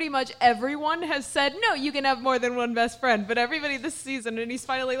season, pretty much everyone has said, no, you can have more than one best friend. But everybody this season, and he's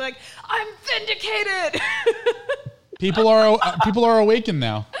finally like, I'm vindicated. People are awakened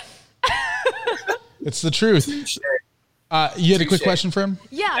now. It's the truth. You had a quick question for him?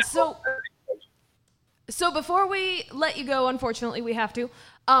 Yeah, so before we let you go, unfortunately, we have to.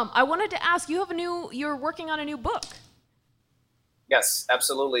 I wanted to ask, you're working on a new book. Yes,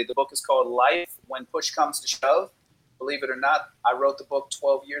 absolutely. The book is called Life When Push Comes to Shove. Believe it or not, I wrote the book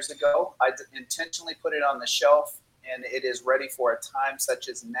 12 years ago. I intentionally put it on the shelf, and it is ready for a time such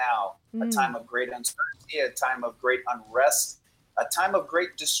as now, a time of great uncertainty, a time of great unrest, a time of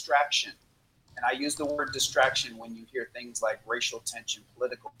great distraction. And I use the word distraction when you hear things like racial tension,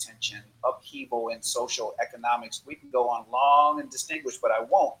 political tension, upheaval in social economics. We can go on long and distinguished, but I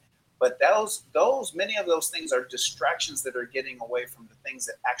won't. But many of those things are distractions that are getting away from the things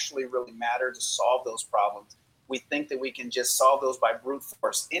that actually really matter to solve those problems. we think that we can just solve those by brute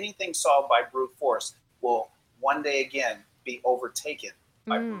force. Anything solved by brute force will one day again be overtaken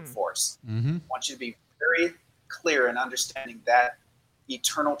by brute force. I want you to be very clear in understanding that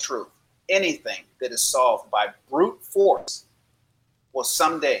eternal truth. Anything that is solved by brute force will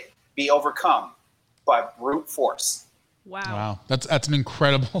someday be overcome by brute force. Wow. That's an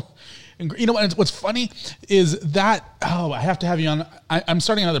incredible. You know what's funny is that, I have to have you on. I'm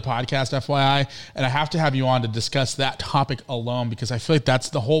starting another podcast, FYI, and I have to have you on to discuss that topic alone, because I feel like that's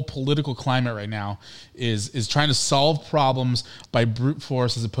the whole political climate right now is trying to solve problems by brute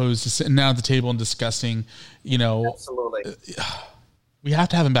force as opposed to sitting down at the table and discussing, Absolutely. We have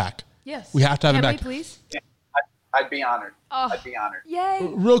to have him back. Yes. We have to have him Can back. we please? Yeah, I'd be honored. Oh. I'd be honored. Yay.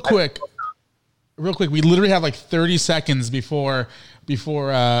 Real quick, we literally have like 30 seconds before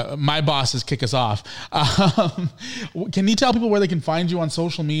my bosses kick us off. Can you tell people where they can find you on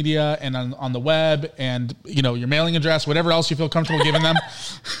social media and on the web and, your mailing address, whatever else you feel comfortable giving them?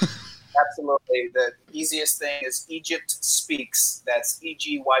 Absolutely. The easiest thing is Egypt Speaks. That's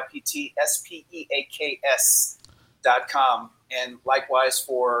EgyptSpeaks.com. And likewise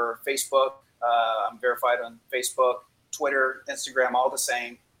for Facebook, I'm verified on Facebook, Twitter, Instagram, all the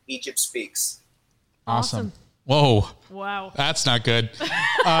same. Egypt Speaks. Awesome. Whoa. Wow. That's not good.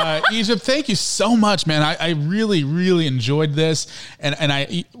 Egypt, thank you so much, man. I really, really enjoyed this. And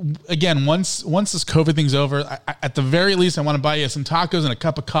I, again, once this COVID thing's over, at the very least, I want to buy you some tacos and a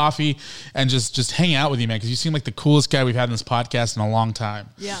cup of coffee and just hang out with you, man, because you seem like the coolest guy we've had in this podcast in a long time.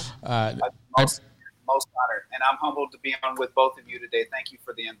 Yeah. Most honored. And I'm humbled to be on with both of you today. Thank you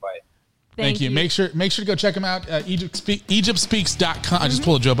for the invite. Thank you. Make sure to go check them out. EgyptSpeaks.com. I just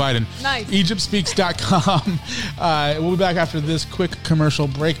pulled a Joe Biden. Nice. EgyptSpeaks.com. We'll be back after this quick commercial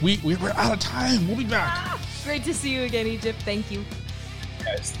break. We're out of time. We'll be back. Great to see you again, Egypt. Thank you.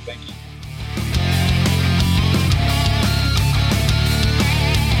 Guys, thank you.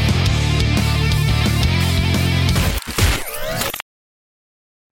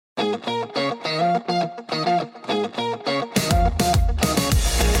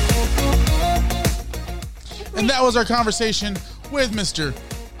 And that was our conversation with Mr.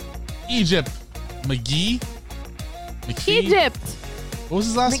 Egypt McGee. Egypt. What was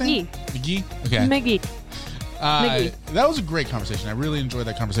his last McGee. name? McGee? Okay. McGee. That was a great conversation. I really enjoyed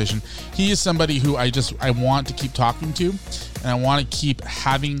that conversation. He is somebody who I want to keep talking to, and I want to keep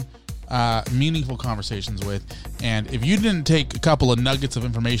having meaningful conversations with. And if you didn't take a couple of nuggets of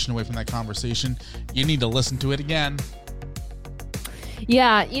information away from that conversation, you need to listen to it again.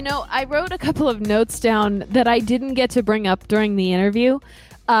 Yeah, I wrote a couple of notes down that I didn't get to bring up during the interview.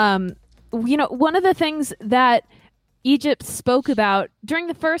 One of the things that Egypt spoke about during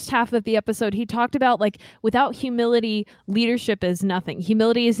the first half of the episode, he talked about without humility, leadership is nothing.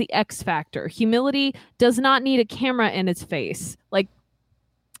 Humility is the X factor. Humility does not need a camera in its face.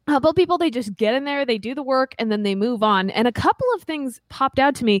 How about people, they just get in there, they do the work, and then they move on. And a couple of things popped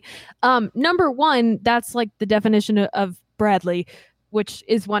out to me. Number one, that's the definition of Bradley, which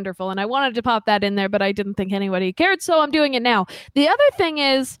is wonderful. And I wanted to pop that in there, but I didn't think anybody cared, so I'm doing it now. The other thing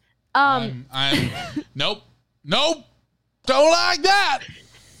is... Nope. Don't like that.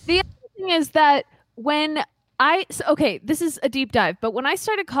 The other thing is that this is a deep dive, but when I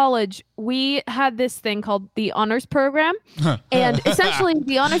started college, we had this thing called the honors program. And essentially,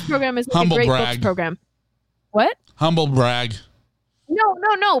 the honors program is a great books program. What? Humble brag.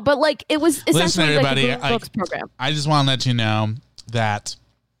 No, but it was essentially a great books program. I just want to let you know that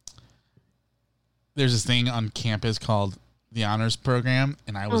there's this thing on campus called the honors program,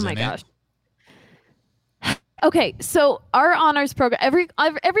 and I was in it. Okay, so our honors program, every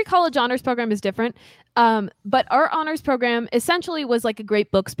college honors program is different, but our honors program essentially was a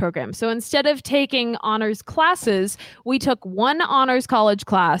great books program. So instead of taking honors classes, we took one honors college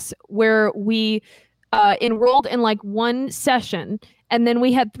class where we enrolled in one session, and then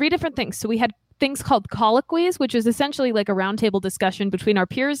we had three different things. So we had things called colloquies, which is essentially a roundtable discussion between our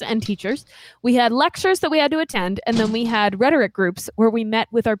peers and teachers. We had lectures that we had to attend, and then we had rhetoric groups where we met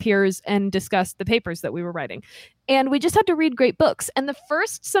with our peers and discussed the papers that we were writing. And we just had to read great books. And the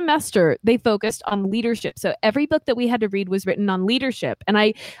first semester, they focused on leadership. So every book that we had to read was written on leadership. And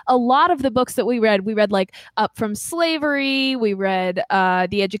a lot of the books that we read Up From Slavery. We read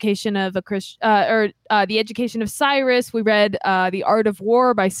The Education of The Education of Cyrus. We read The Art of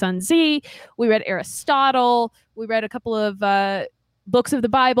War by Sun Tzu. We read Aristotle. We read a couple of books of the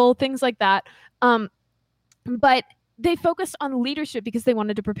Bible, things like that. But they focused on leadership because they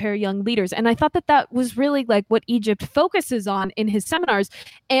wanted to prepare young leaders. And I thought that was really what Egypt focuses on in his seminars.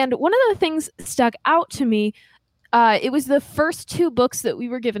 And one of the things stuck out to me, it was the first two books that we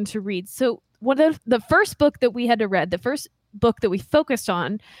were given to read. So one of the first book that we had to read, the first book that we focused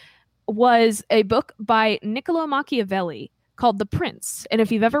on was a book by Niccolo Machiavelli called The Prince. And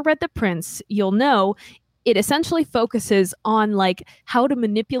if you've ever read The Prince, you'll know it essentially focuses on like how to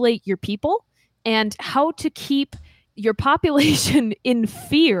manipulate your people and how to keep your population in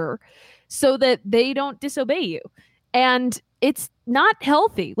fear so that they don't disobey you. And it's not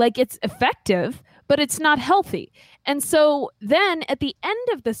healthy. Like, it's effective, but it's not healthy. And so then at the end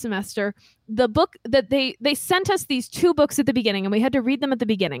of the semester, the book that they sent us these 2 books at the beginning, and we had to read them at the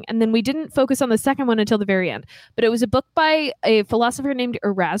beginning. And then we didn't focus on the second one until the very end. But it was a book by a philosopher named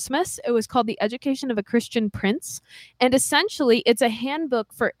Erasmus. It was called The Education of a Christian Prince. And essentially, it's a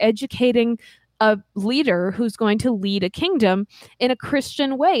handbook for educating a leader who's going to lead a kingdom in a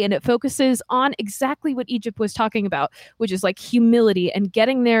Christian way. And it focuses on exactly what Egypt was talking about, which is like humility and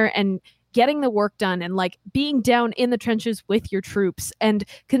getting there and getting the work done and like being down in the trenches with your troops and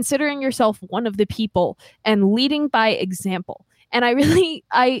considering yourself one of the people and leading by example. And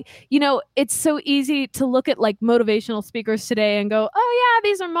it's so easy to look at like motivational speakers today and go, oh yeah,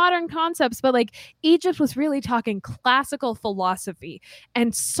 these are modern concepts. But like Egypt was really talking classical philosophy,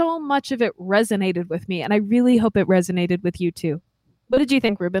 and so much of it resonated with me. And I really hope it resonated with you too. What did you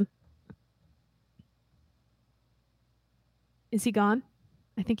think, Ruben? Is he gone?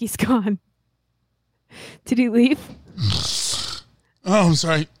 I think he's gone. Did he leave? Oh, I'm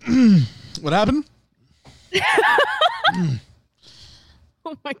sorry. What happened?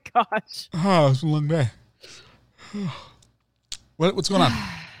 Oh my gosh. Oh, it's a long day. What's going on?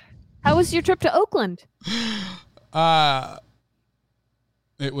 How was your trip to Oakland?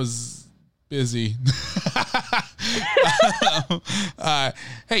 It was busy.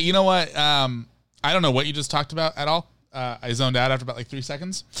 Hey, you know what? I don't know what you just talked about at all. I zoned out after about like 3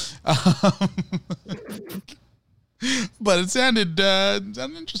 seconds. But it sounded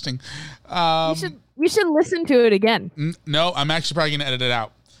interesting. You should listen to it again. No, I'm actually probably gonna edit it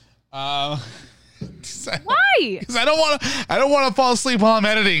out. Why? Because I don't want to fall asleep while I'm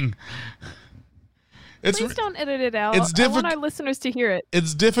editing. Please don't edit it out. It's I want our listeners to hear it.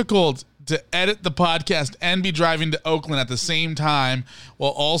 It's difficult to edit the podcast and be driving to Oakland at the same time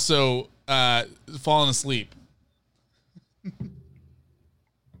while also falling asleep.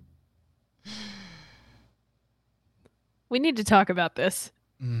 We need to talk about this.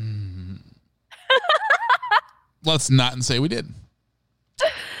 Let's not say we did.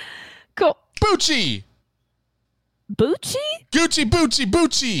 Cool. Bucci. Bucci? Gucci, Bucci,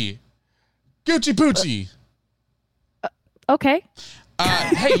 Bucci. Gucci, Bucci. Okay.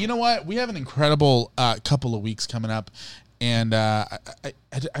 Hey, you know what? We have an incredible couple of weeks coming up, and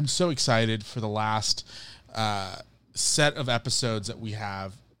I'm so excited for the last set of episodes that we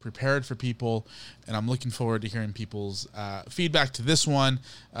have prepared for people, and I'm looking forward to hearing people's feedback to this one,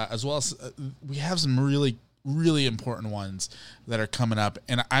 as well as we have some really, really important ones that are coming up,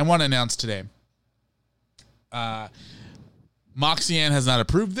 and I want to announce today. Moxie Ann has not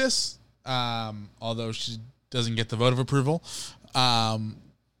approved this, although she doesn't get the vote of approval. Oh,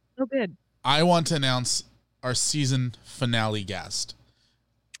 good. I want to announce our season finale guest.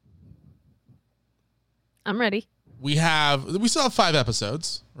 I'm ready. We still have 5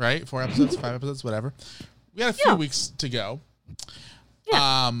 episodes, right? 4 episodes, 5 episodes, whatever. We got a few weeks to go.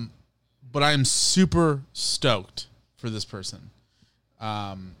 Yeah. But I'm super stoked for this person.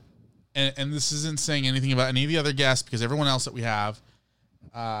 And this isn't saying anything about any of the other guests, because everyone else that we have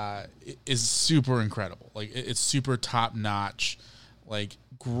is super incredible. Like, it's super top notch, like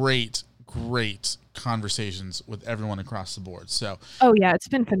great conversations with everyone across the board. So, oh yeah, it's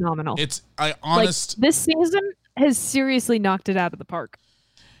been phenomenal. This season has seriously knocked it out of the park.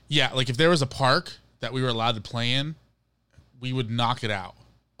 Yeah, like if there was a park that we were allowed to play in, we would knock it out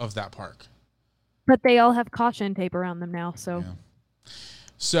of that park. But they all have caution tape around them now, so. Yeah.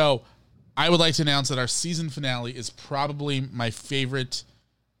 So, I would like to announce that our season finale is probably my favorite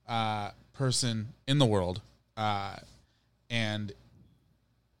person in the world. And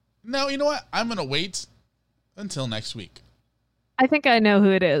no, you know what? I'm going to wait until next week. I think I know who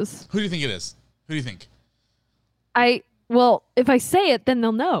it is. Who do you think it is? Who do you think? Well, if I say it, then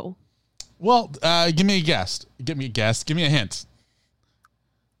they'll know. Well, give me a guess. Give me a guess. Give me a hint.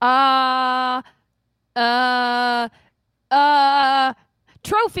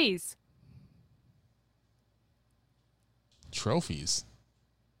 Trophies. Trophies.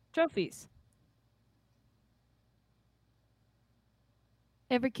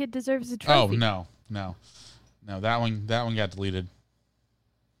 Every kid deserves a trophy. Oh, no. That one got deleted.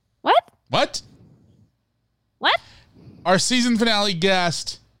 What? Our season finale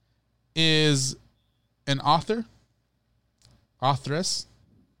guest is an authoress.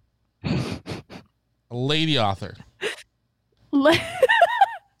 a lady author.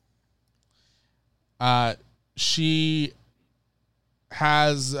 She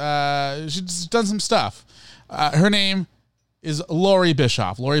has she's done some stuff. Her name is Lori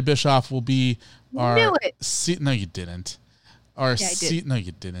Bischoff. Lori Bischoff will be our. Knew it. No, you didn't. No,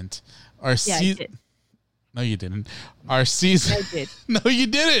 you didn't. I did. No, you didn't. Our season. I did. No, you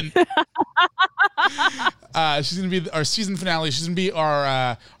didn't. She's gonna be our season finale. She's gonna be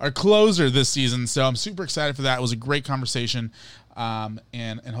our closer this season. So I'm super excited for that. It was a great conversation,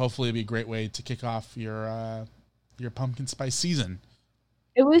 and hopefully it'll be a great way to kick off your pumpkin spice season.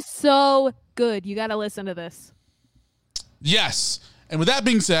 It was so good. You got to listen to this. Yes. And with that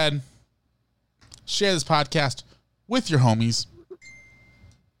being said, share this podcast with your homies.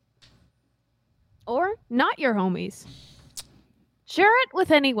 Or not your homies. Share it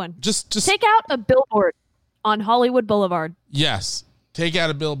with anyone. Just take out a billboard on Hollywood Boulevard. Yes. Take out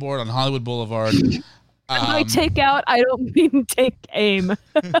a billboard on Hollywood Boulevard. By take out, I don't mean take aim.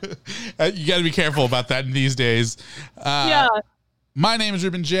 You got to be careful about that in these days. Yeah. My name is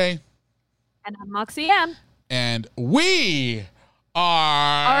Ruben J. And I'm Moxie Ann. And we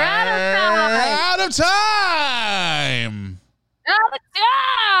are out of time. Out of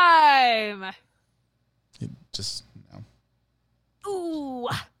time. Just no. Ooh. All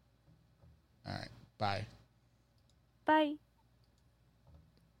right. Bye. Bye.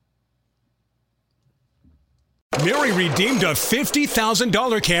 Mary redeemed a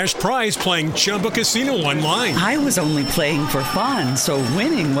 $50,000 cash prize playing Chumba Casino online. I was only playing for fun, so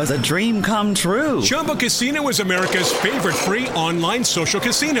winning was a dream come true. Chumba Casino is America's favorite free online social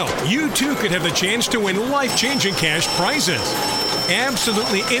casino. You, too, could have the chance to win life-changing cash prizes.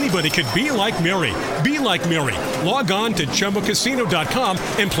 Absolutely anybody could be like Mary. Be like Mary. Log on to ChumbaCasino.com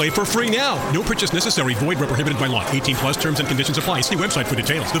and play for free now. No purchase necessary. Void where prohibited by law. 18+ terms and conditions apply. See website for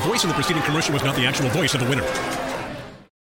details. The voice in the preceding commercial was not the actual voice of the winner.